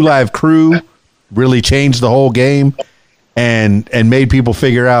 90s, 2 Live Crew really changed the whole game and made people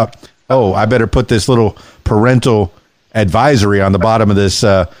figure out, oh, I better put this little parental advisory on the bottom of this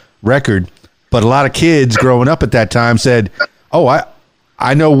record. But a lot of kids growing up at that time said, oh,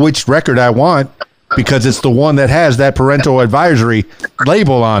 I know which record I want because it's the one that has that parental advisory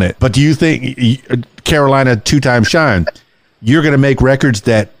label on it. But do you think, Carolina 2-time Shine, you're going to make records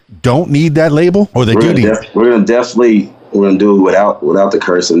that don't need that label, or they do need it? We're going to do it without the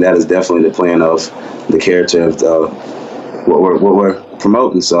curse, and that is definitely the plan of the character of what we're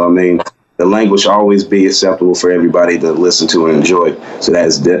promoting. So, I mean, the language will always be acceptable for everybody to listen to and enjoy. So that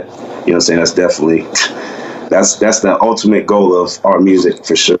is, you know what I'm saying, that's definitely, that's the ultimate goal of our music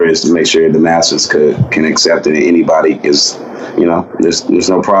for sure, is to make sure the masses can accept it. Anybody is, you know, there's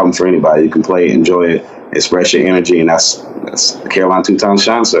no problem for anybody. You can play it, enjoy it, express your energy, and that's the Carolina 2-time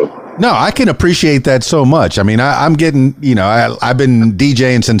Shine. So no, I can appreciate that so much. I mean, I'm getting, you know, I've been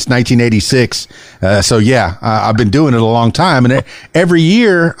DJing since 1986. So yeah, I've been doing it a long time. And every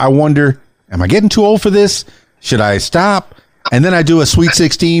year I wonder, am I getting too old for this? Should I stop? And then I do a Sweet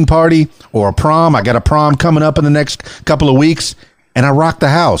 16 party or a prom. I got a prom coming up in the next couple of weeks, and I rock the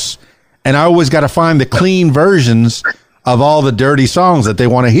house. And I always got to find the clean versions of all the dirty songs that they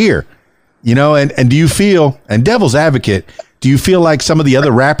want to hear. You know, and do you feel, and devil's advocate, do you feel like some of the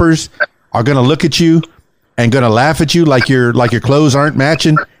other rappers are going to look at you and going to laugh at you like your clothes aren't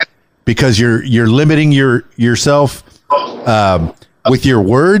matching because you're limiting yourself with your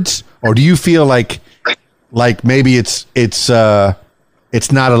words? Or do you feel like maybe it's not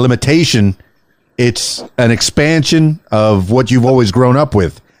a limitation, it's an expansion of what you've always grown up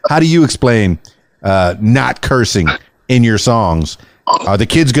with? How do you explain not cursing in your songs? Are the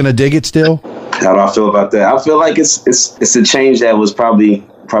kids going to dig it still? How do I feel about that? I feel like it's a change that was probably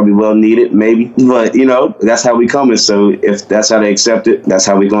well needed, maybe. But, you know, that's how we coming. So if that's how they accept it, that's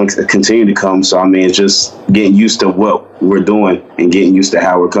how we're going to continue to come. So, I mean, it's just getting used to what we're doing and getting used to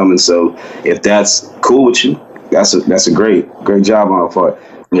how we're coming. So if that's cool with you, that's a great job on our part.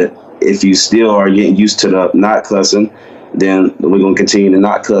 But if you still are getting used to the not cussing, then we're going to continue to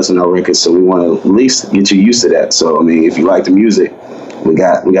not cuss in our records. So we want to at least get you used to that. So, I mean, if you like the music, we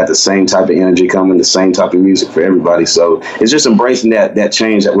got the same type of energy coming, the same type of music for everybody. So it's just embracing that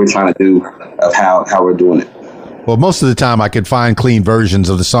change that we're trying to do of how we're doing it. Well, most of the time I could find clean versions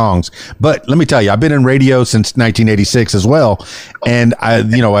of the songs, but let me tell you, I've been in radio since 1986 as well. And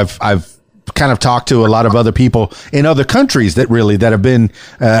I've kind of talked to a lot of other people in other countries that have been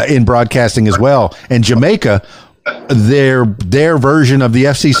in broadcasting as well. And Jamaica, their version of the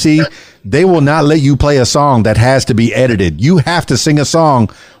FCC, they will not let you play a song that has to be edited. You have to sing a song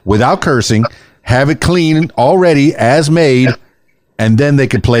without cursing, have it clean already as made, and then they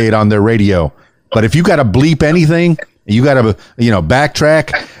could play it on their radio. But if you got to bleep anything, you got to,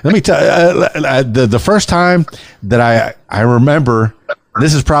 backtrack. Let me tell you, the first time that I remember,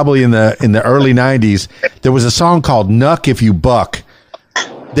 this is probably in the early 90s, there was a song called Nuck If You Buck.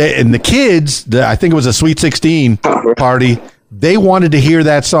 And the kids, I think it was a Sweet 16 party, they wanted to hear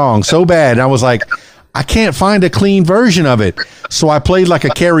that song so bad. And I was like, I can't find a clean version of it. So I played like a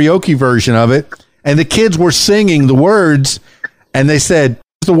karaoke version of it. And the kids were singing the words. And they said,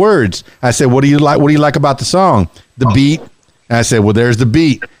 the words. I said, what do you like about the song? The beat. And I said, well, there's the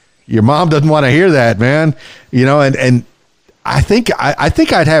beat. Your mom doesn't want to hear that, man. And I think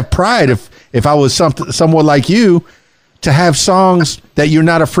I'd have pride if I was somewhat like you, to have songs that you're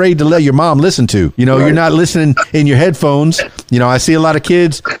not afraid to let your mom listen to. Right. You're not listening in your headphones. I see a lot of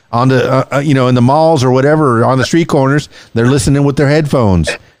kids on the, in the malls or whatever, or on the street corners, they're listening with their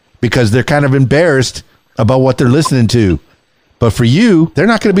headphones because they're kind of embarrassed about what they're listening to. But for you, they're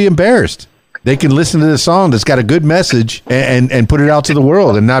not going to be embarrassed. They can listen to the song that's got a good message and put it out to the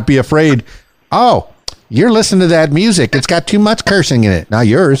world and not be afraid. Oh, you're listening to that music. It's got too much cursing in it. Not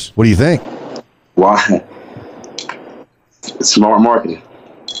yours. What do you think? Why? Smart marketing.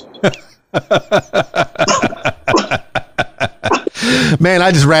 Man,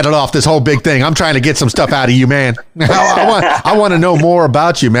 I just rattled off this whole big thing. I'm trying to get some stuff out of you, man. I want to know more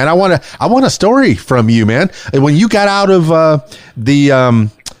about you, man. I want a story from you, man. When you got out of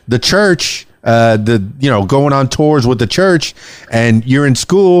the church, going on tours with the church, and you're in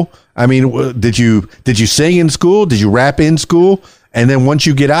school. I mean, did you sing in school? Did you rap in school? And then once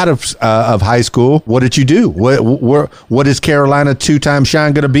you get out of high school, what did you do? What is Carolina 2-time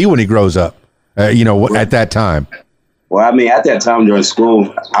Sean going to be when he grows up? At that time. Well, I mean, at that time during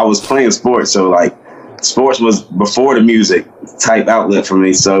school, I was playing sports. So, like, sports was before the music type outlet for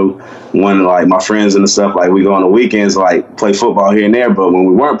me. So when, like, my friends and stuff, like, we go on the weekends, like, play football here and there. But when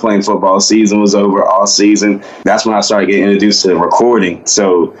we weren't playing football, season was over, all season. That's when I started getting introduced to recording.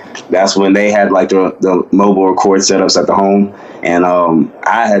 So that's when they had, like, the mobile record setups at the home. And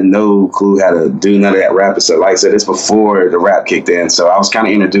I had no clue how to do none of that rap. So, like I said, it's before the rap kicked in. So I was kind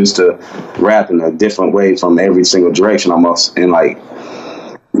of introduced to rap in a different way from every single direction almost. And, like,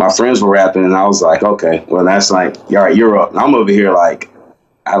 my friends were rapping, and I was like, okay, well, that's like, all right, you're up. And I'm over here like,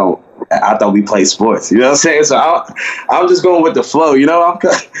 I thought we played sports. You know what I'm saying? So I'm just going with the flow,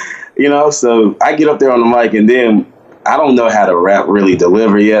 so I get up there on the mic, and then I don't know how to rap really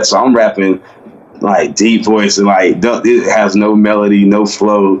deliver yet. So I'm rapping like deep voice, and like it has no melody, no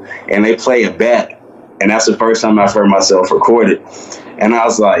flow, and they play it back. And that's the first time I've heard myself recorded. And I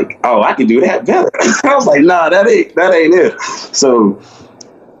was like, oh, I can do that better. I was like, nah, that ain't it. So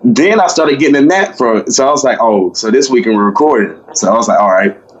then I started getting a knack for it. So I was like, oh, so this weekend we're recording. So I was like, all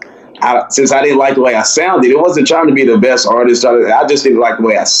right. Since I didn't like the way I sounded, it wasn't trying to be the best artist. I just didn't like the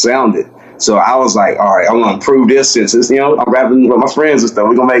way I sounded. So I was like, all right, I'm gonna improve this since it's, I'm rapping with my friends and stuff.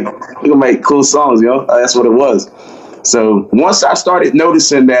 We're gonna make cool songs, That's what it was. So once I started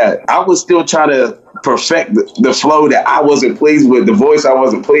noticing that I was still trying to perfect the flow that I wasn't pleased with, the voice I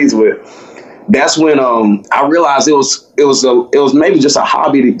wasn't pleased with, that's when I realized it was maybe just a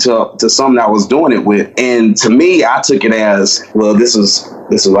hobby to something I was doing it with. And to me, I took it as, well, this is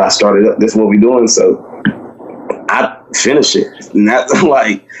what I started up. This is what we're doing. So I finished it.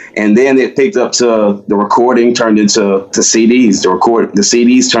 And then it picked up to the recording turned into CDs. The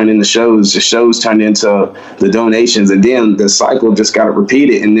CDs turned into shows. The shows turned into the donations. And then the cycle just got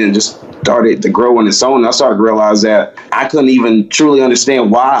repeated, and then just started to grow on its own. And I started to realize that I couldn't even truly understand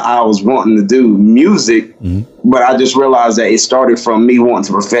why I was wanting to do music. Mm-hmm. But I just realized that it started from me wanting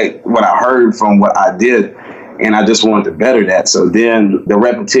to perfect what I heard from what I did. And I just wanted to better that. So then the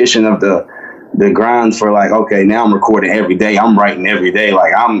repetition of the grind for like, okay, now I'm recording every day. I'm writing every day.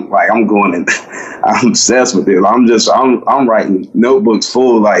 I'm going and I'm obsessed with it. I'm writing notebooks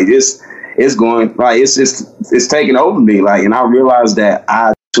full. Like it's going, like, it's taking over me. Like, and I realized that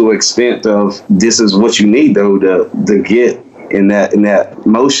to an extent of this is what you need though, to get in that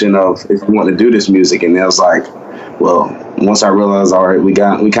motion of if you want to do this music. And it was like, well, once I realized, all right, we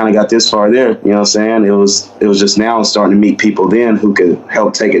kind of got this far there, you know what I'm saying? It was just now starting to meet people then who could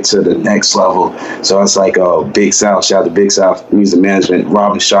help take it to the next level. So it's like Big South, shout out to Big South Music Management,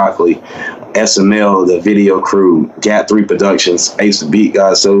 Robin Shockley, SML, the video crew, GAT3 Productions, Ace the Beat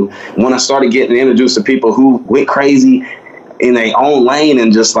guys. So when I started getting introduced to people who went crazy in their own lane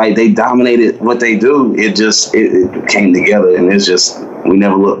and just like they dominated what they do, it came together, and it's just, we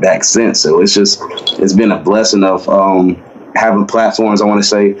never looked back since. So it's been a blessing of having platforms. I want to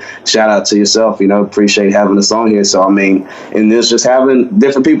say shout out to yourself, appreciate having us on here. So I mean, and it's just having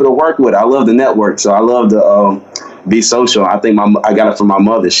different people to work with. I love the network, so I love to be social. I think I got it from my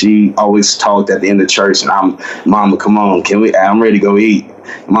mother. She always talked at the end of church, and Mama, come on, I'm ready to go eat.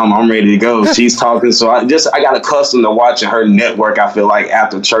 Mama, I'm ready to go. She's talking. So I got accustomed to watching her network, I feel like,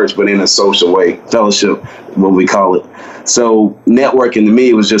 after church, but in a social way, fellowship, what we call it. So networking to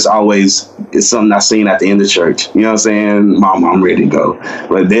me was just always, it's something I seen at the end of church. You know what I'm saying? Mama, I'm ready to go.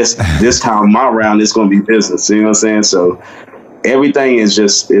 But this time around, it's going to be business. You know what I'm saying? So everything is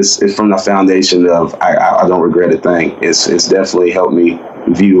just, it's from the foundation of, I don't regret a thing. It's definitely helped me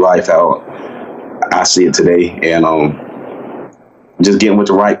view life how I see it today. And just getting with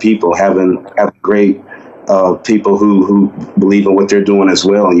the right people, having great people who believe in what they're doing as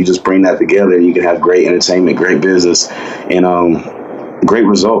well, and you just bring that together, and you can have great entertainment, great business, and great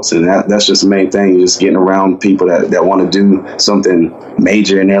results. And that's just the main thing. You're just getting around people that want to do something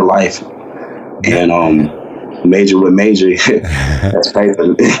major in their life, and major with major. That's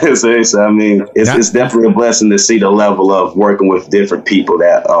paper. So I mean, it's definitely a blessing to see the level of working with different people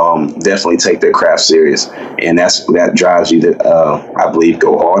that definitely take their craft serious, and that drives you to I believe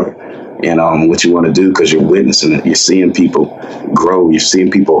go harder in what you want to do, because you're witnessing it. You're seeing people grow. You're seeing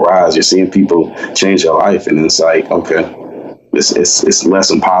people rise. You're seeing people change their life, and it's like, okay, it's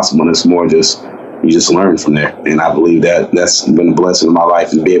less impossible, and it's more just you just learn from there. And I believe that that's been a blessing in my life,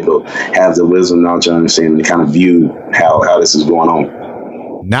 to be able to have the wisdom, knowledge, and understanding to kind of view how this is going on.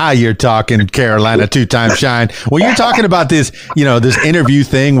 Now you're talking, Carolina two-time shine. Well, you're talking about this, this interview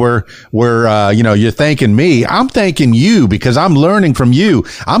thing where you're thanking me. I'm thanking you because I'm learning from you.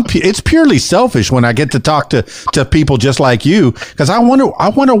 It's purely selfish when I get to talk to people just like you, because I want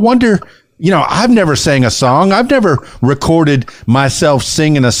to wonder. I've never sang a song. I've never recorded myself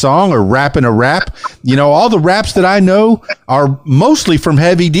singing a song or rapping a rap. All the raps that I know are mostly from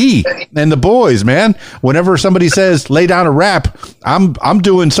Heavy D and the boys, man. Whenever somebody says lay down a rap, I'm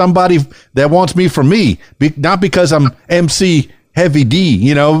doing somebody that wants me for me, not because I'm MC Heavy D.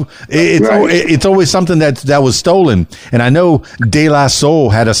 It's always something that was stolen. And I know De La Soul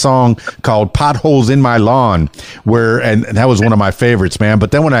had a song called Potholes in My Lawn, and that was one of my favorites, man.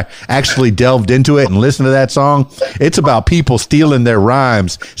 But then when I actually delved into it and listened to that song, it's about people stealing their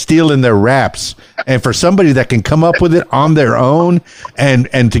rhymes, stealing their raps. And for somebody that can come up with it on their own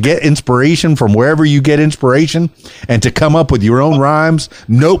and to get inspiration from wherever you get inspiration, and to come up with your own rhymes,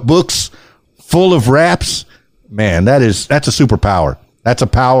 notebooks full of raps, man, that's a superpower. That's a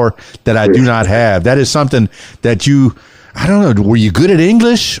power that I do not have. That is something that I don't know, were you good at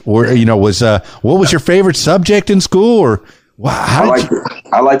English, or, what was your favorite subject in school, or I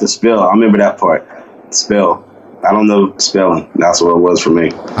like to spell. I remember that part. Spell. I don't know spelling. That's what it was for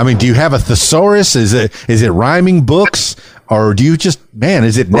me. I mean, do you have a thesaurus? Is it rhyming books? Or do you just,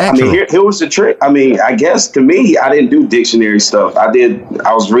 is it natural? Well, here was the trick. I guess to me, I didn't do dictionary stuff. I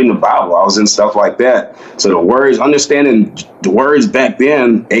was reading the Bible. I was in stuff like that. So the words, understanding the words back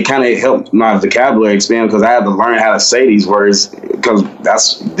then, it kind of helped my vocabulary expand, because I had to learn how to say these words, because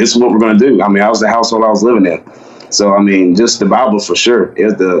this is what we're going to do. I was the household I was living in. So, just the Bible for sure.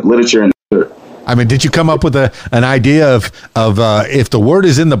 It's the literature and the did you come up with an idea of if the word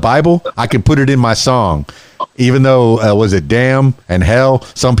is in the Bible, I could put it in my song? Even though was it damn and hell?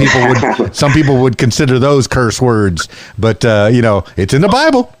 Some people would consider those curse words, but it's in the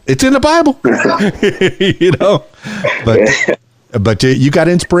Bible. It's in the Bible. But you got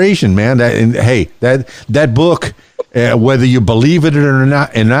inspiration, man. That book, whether you believe it or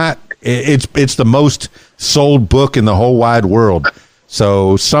not, it's the most sold book in the whole wide world.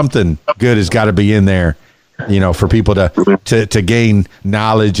 So something good has got to be in there, for people to gain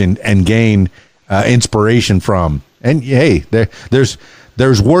knowledge and gain inspiration from. And hey,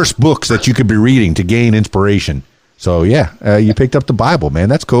 there's worse books that you could be reading to gain inspiration. So yeah, you picked up the Bible, man.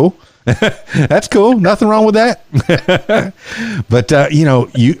 That's cool. That's cool. Nothing wrong with that. But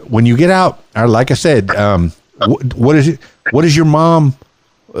when you get out, or like I said, what is your mom?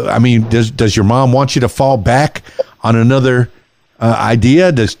 Does your mom want you to fall back on another idea?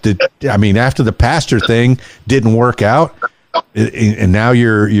 After the pastor thing didn't work out, and now are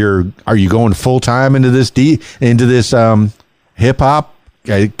you going full time into this hip hop,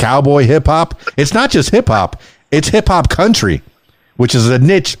 cowboy hip hop? It's not just hip hop; it's hip hop country, which is a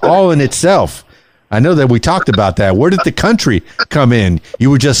niche all in itself. I know that we talked about that. Where did the country come in? You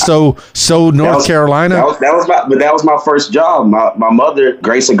were just so North Carolina. That was my first job. My mother,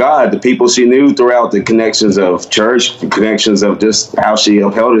 grace of God, the people she knew throughout the connections of church, the connections of just how she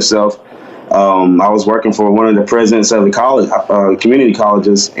upheld herself. I was working for one of the presidents of the college, community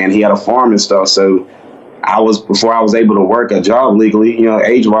colleges, and he had a farm and stuff. So before I was able to work a job legally,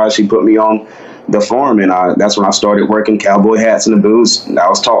 age-wise, she put me on the farm, and that's when I started working cowboy hats and the boots. I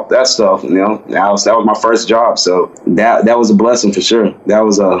was taught that stuff, that was my first job. So that was a blessing for sure. That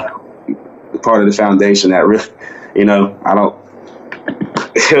was a part of the foundation that really, it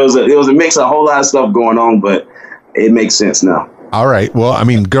was a mix of a whole lot of stuff going on, but it makes sense now. All right. Well,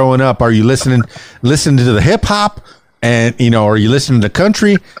 growing up, are you listening to the hip hop, and are you listening to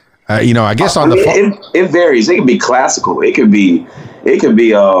country? I guess it varies. It could be classical. It could be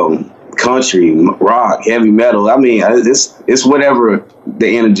country, rock, heavy metal. It's whatever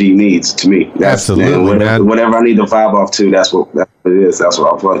the energy needs to me. Absolutely, man. Whatever I need to vibe off to, that's what it is. That's what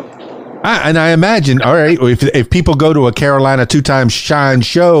I'll play. And I imagine, all right, if people go to a Carolina two-time shine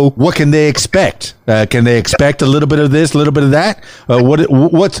show, what can they expect? Can they expect a little bit of this, a little bit of that?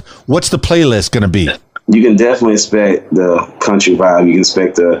 What's the playlist going to be? You can definitely expect the country vibe. You can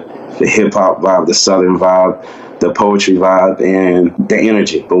expect the hip-hop vibe, the southern vibe, the poetry vibe, and the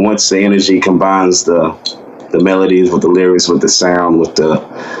energy. But once the energy combines the melodies with the lyrics, with the sound, with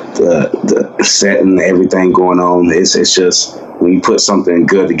the setting, everything going on, it's just, when you put something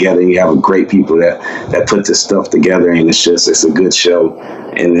good together, and you have a great people that put this stuff together, and it's a good show,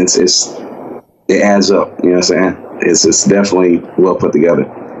 and it adds up. You know what I'm saying? It's definitely well put together.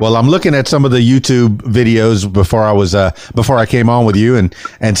 Well, I'm looking at some of the YouTube videos before I came on with you,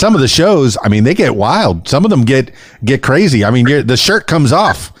 and some of the shows, I mean, they get wild. Some of them get crazy. I mean, the shirt comes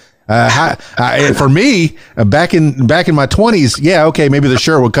off. For me, back in my 20s, yeah, okay, maybe the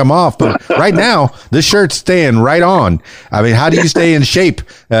shirt would come off, but right now, this shirt's staying right on. I mean, how do you stay in shape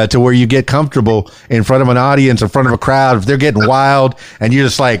to where you get comfortable in front of an audience, in front of a crowd, if they're getting wild, and you're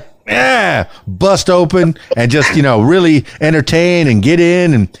just like, bust open and just, really entertain and get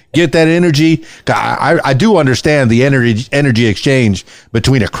in and get that energy. I do understand the energy exchange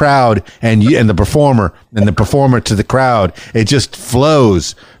between a crowd and the performer and the performer to the crowd. It just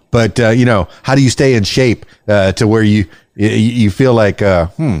flows. But, how do you stay in shape to where you feel like,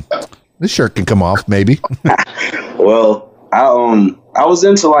 this shirt can come off maybe? Well, I was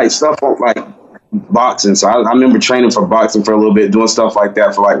into like stuff like boxing. So I remember training for boxing for a little bit, doing stuff like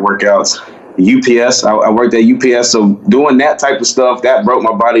that for like workouts. UPS, I worked at UPS. So doing that type of stuff, that broke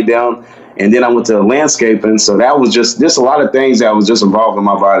my body down. And then I went to landscaping. So that was just a lot of things that was just involved in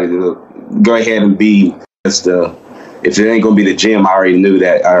my body to go ahead and be just if it ain't going to be the gym, I already knew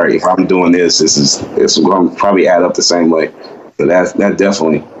that, all right, if I'm doing it's going to probably add up the same way. So that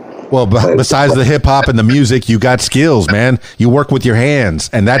definitely. Well, besides the hip hop and the music, you got skills, man. You work with your hands,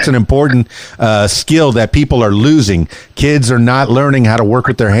 and that's an important skill that people are losing. Kids are not learning how to work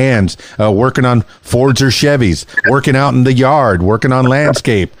with their hands, working on Fords or Chevys, working out in the yard, working on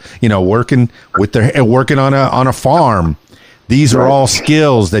landscape, working on a farm. These are all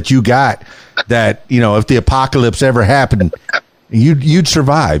skills that you got that, if the apocalypse ever happened, you'd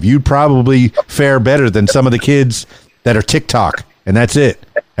survive. You'd probably fare better than some of the kids that are TikTok, and that's it.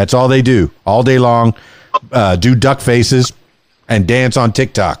 That's all they do all day long, do duck faces and dance on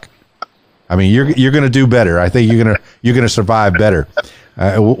TikTok. I mean, you're going to do better. I think you're going to survive better.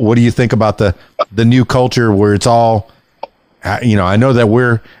 What do you think about the new culture where it's all, I know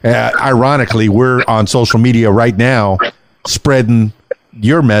that ironically, we're on social media right now spreading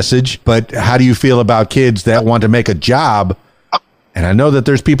your message, but how do you feel about kids that want to make a job? And I know that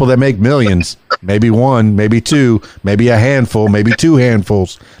there's people that make millions, maybe one, maybe two, maybe a handful, maybe two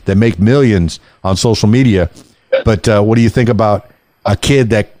handfuls that make millions on social media. But what do you think about a kid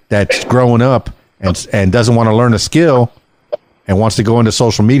that's growing up and doesn't want to learn a skill and wants to go into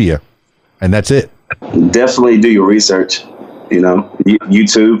social media, and that's it? Definitely do your research.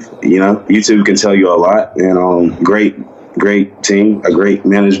 YouTube can tell you a lot, and great team, a great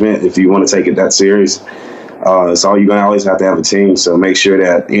management if you want to take it that serious. So you're going to always have to have a team. So make sure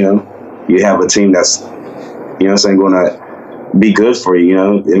that, you have a team that's, going to be good for you.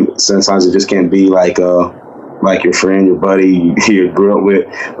 And sometimes it just can't be like your friend, your buddy you grew up with.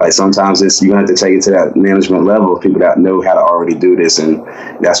 Like sometimes you're going to have to take it to that management level of people that know how to already do this. And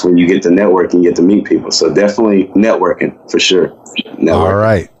that's when you get to network and get to meet people. So definitely networking for sure. All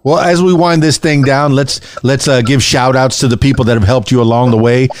right. Well, as we wind this thing down, let's give shout outs to the people that have helped you along the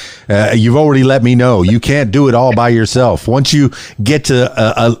way. You've already let me know you can't do it all by yourself. Once you get to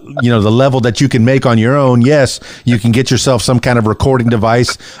the level that you can make on your own, yes, you can get yourself some kind of recording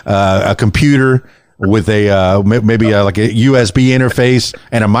device, a computer with maybe like a USB interface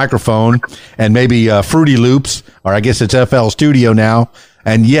and a microphone, and maybe Fruity Loops, or I guess it's FL Studio now.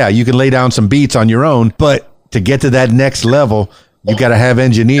 And yeah, you can lay down some beats on your own, but to get to that next level, you got to have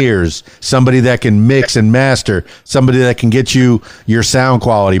engineers, somebody that can mix and master, somebody that can get you your sound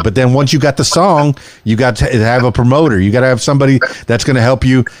quality. But then once you got the song, you got to have a promoter. You got to have somebody that's going to help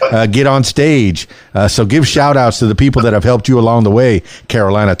you get on stage. So give shout outs to the people that have helped you along the way.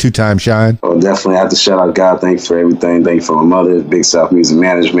 Carolina, two-time Shine. Well, definitely have to shout out God. Thanks for everything. Thank you for my mother, Big South Music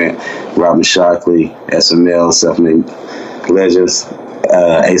Management, Robin Shockley, SML, Self-Made Legends,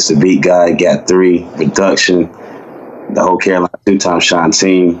 Ace the Beat Guy, Gat 3, Production, the whole Carolina two-time Shine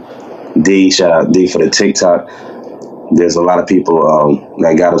team. D, shout out D for the TikTok. There's a lot of people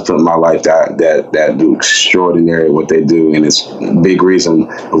that God has put in my life that do extraordinary what they do, and it's a big reason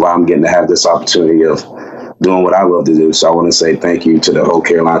why I'm getting to have this opportunity of doing what I love to do. So I want to say thank you to the whole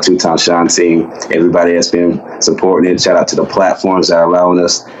Carolina two-time Shine team, everybody that's been supporting it. Shout out to the platforms that are allowing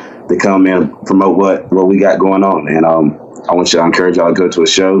us to come in and promote what we got going on. And I want you to encourage y'all to go to a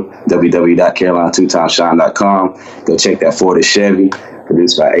show, www.carolinatwotimeshine.com. Go check that Ford and Chevy,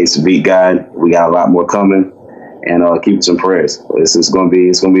 produced by Ace the Beat Guide. We got a lot more coming, and keep us in prayers. It's gonna be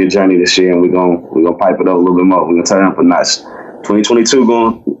a journey this year, and we're gonna pipe it up a little bit more. We're gonna turn up a notch. 2022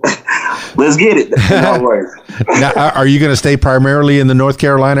 going. Let's get it. No worries. Now, are you going to stay primarily in the North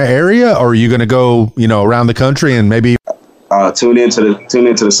Carolina area, or are you going to go, around the country and maybe? Tune into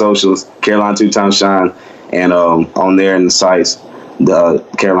the socials, Carolina two-time Shine. And on there in the sites, the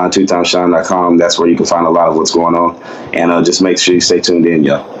Carolina2timeshine.com. That's where you can find a lot of what's going on. And just make sure you stay tuned in,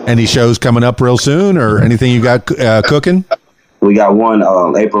 y'all. Any shows coming up real soon or anything you got cooking? We got one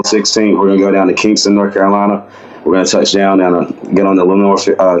April 16th. We're going to go down to Kingston, North Carolina. We're going to touch down and get on the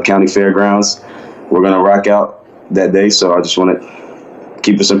Leavenworth County Fairgrounds. We're going to rock out that day. So I just want to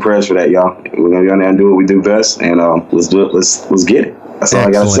keep us in prayers for that, y'all. We're going to go down there and do what we do best. And let's do it. Let's get it. That's all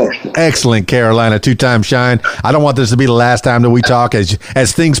I got to say. Excellent, Carolina, 2-time shine. I don't want this to be the last time that we talk. As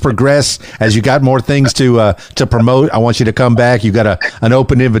things progress, as you got more things to promote, I want you to come back. You got an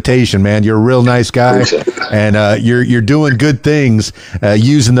open invitation, man. You're a real nice guy, and you're doing good things,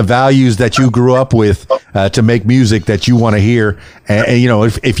 using the values that you grew up with to make music that you want to hear. And you know,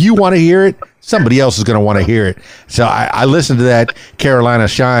 if you want to hear it, somebody else is going to want to hear it. So I listened to that Carolina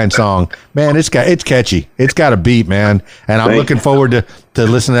Shine song. Man, it's catchy. It's got a beat, man. And I'm looking forward to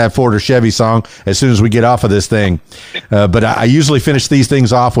listening to that Ford or Chevy song as soon as we get off of this thing. But I usually finish these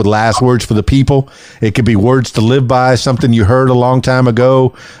things off with last words for the people. It could be words to live by, something you heard a long time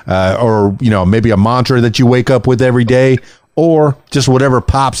ago, or, you know, maybe a mantra that you wake up with every day, or just whatever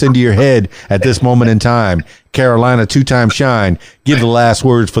pops into your head at this moment in time. Carolina 2-time shine. Give the last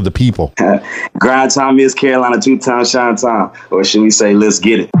words for the people. Grind time is Carolina 2-time shine time. Or should we say, let's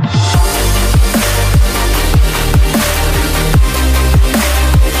get it.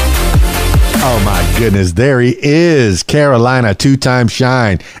 Oh my goodness, there he is, Carolina 2-time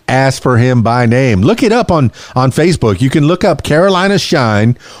shine. Ask for him by name. Look it up on Facebook. You can look up Carolina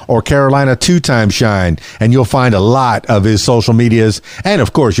Shine or Carolina 2-time shine, and you'll find a lot of his social medias, and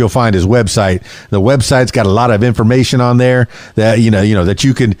of course you'll find his website. The website's got a lot of information on there that you know that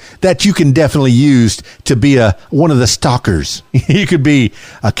you can definitely use to be one of the stalkers. You could be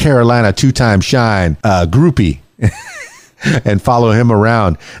a Carolina 2-time shine groupie. And follow him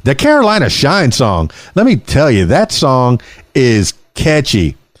around. The Carolina Shine song, let me tell you, that song is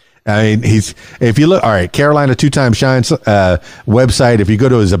catchy. I mean, if you look, all right, Carolina 2-time shine website, if you go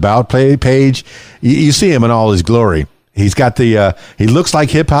to his About page, you see him in all his glory. He's got he looks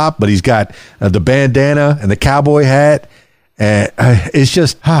like hip hop, but he's got the bandana and the cowboy hat. And it's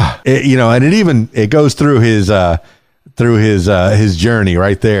just, you know, and it goes through his journey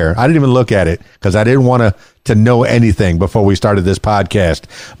right there. I didn't even look at it because I didn't want to know anything before we started this podcast,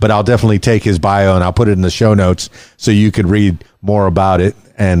 but I'll definitely take his bio and I'll put it in the show notes so you could read more about it.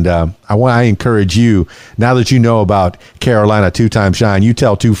 And I encourage you, now that you know about Carolina 2-time shine, you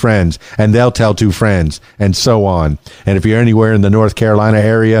tell 2 friends and they'll tell 2 friends and so on. And if you're anywhere in the North Carolina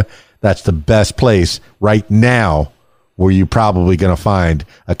area, that's the best place right now where you're probably going to find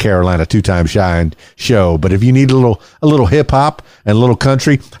a Carolina 2-time shine show. But if you need a little hip hop and a little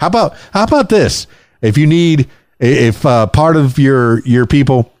country, how about this? If part of your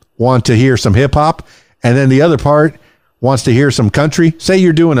people want to hear some hip hop and then the other part wants to hear some country, say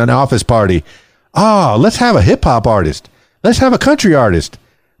you're doing an office party. Let's have a hip hop artist. Let's have a country artist.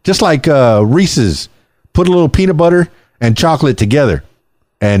 Just like Reese's, put a little peanut butter and chocolate together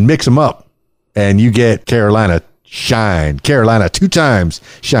and mix them up. And you get Carolina Shine, Carolina 2 times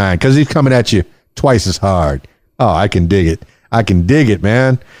shine, because he's coming at you twice as hard. Oh, I can dig it,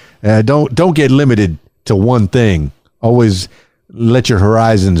 man. Don't get limited to one thing. Always let your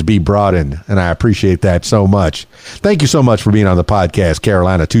horizons be broadened, and I appreciate that so much. Thank you so much for being on the podcast,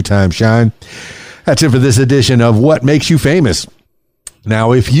 Carolina 2-time shine. That's it for this edition of What Makes You Famous.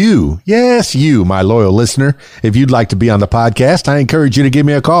 Now, if you, yes, you, my loyal listener, if you'd like to be on the podcast, I encourage you to give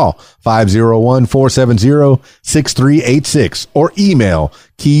me a call, 501-470-6386, or email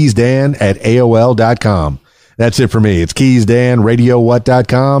keysdan@aol.com. That's it for me. It's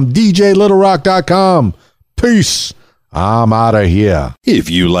keysdanradiowhat.com, djlittlerock.com. Peace. I'm out of here.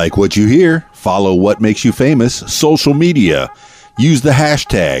 If you like what you hear, follow What Makes You Famous social media. Use the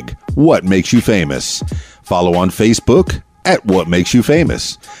hashtag What Makes You Famous. Follow on Facebook at What Makes You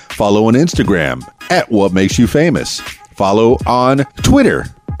Famous. Follow on Instagram at What Makes You Famous. Follow on Twitter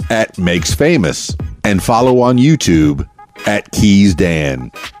at Makes Famous. And follow on YouTube at Keys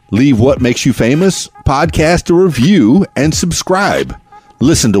Dan. Leave What Makes You Famous podcast a review and subscribe.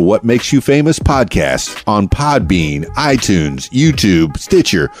 Listen to What Makes You Famous podcast on Podbean, iTunes, YouTube,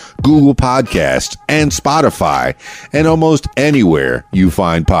 Stitcher, Google Podcasts, and Spotify, and almost anywhere you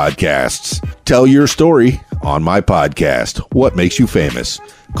find podcasts. Tell your story on my podcast, What Makes You Famous.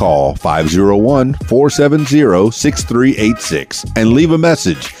 Call 501-470-6386 and leave a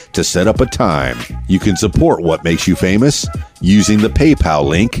message to set up a time. You can support What Makes You Famous using the PayPal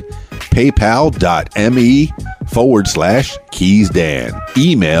link, paypal.me/KeysDan.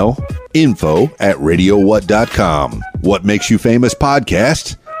 Email info@radiowhat.com. What Makes You Famous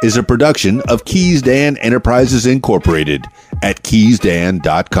podcast is a production of Keys Dan Enterprises Incorporated at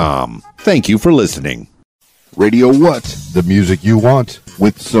keysdan.com. Thank you for listening. Radio What? The music you want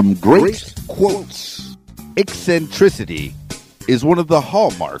with some great quotes. Eccentricity is one of the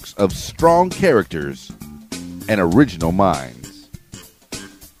hallmarks of strong characters and original minds.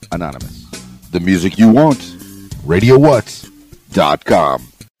 Anonymous. The music you want. RadioWhat.com.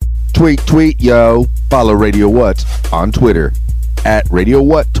 Tweet, yo. Follow Radio What on Twitter at Radio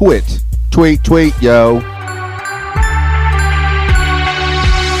What Twit. Tweet, yo.